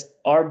with this.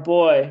 Our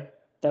boy,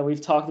 that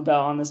we've talked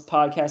about on this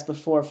podcast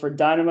before for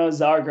Dynamo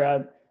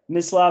Zagreb,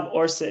 Mislav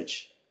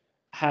Orsic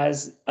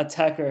has a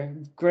techer.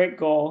 Great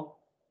goal.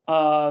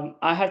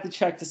 I have to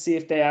check to see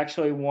if they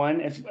actually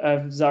won, if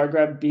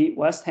Zagreb beat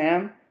West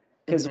Ham,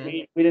 because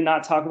we did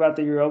not talk about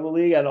the Europa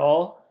League at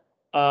all.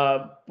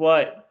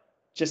 But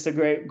just a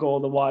great goal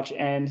to watch.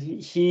 And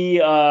he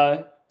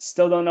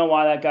still don't know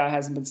why that guy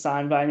hasn't been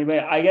signed by anybody.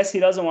 I guess he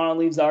doesn't want to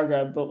leave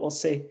Zagreb, but we'll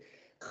see.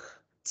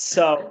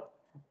 So,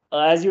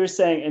 as you were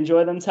saying,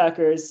 enjoy them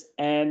techers.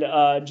 And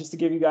just to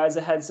give you guys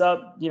a heads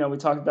up, we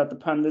talked about the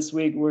Prem this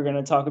week. We're going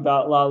to talk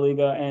about La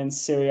Liga and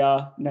Serie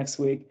A next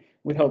week.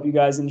 We hope you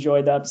guys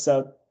enjoyed the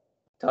episode.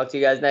 Talk to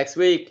you guys next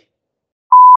week.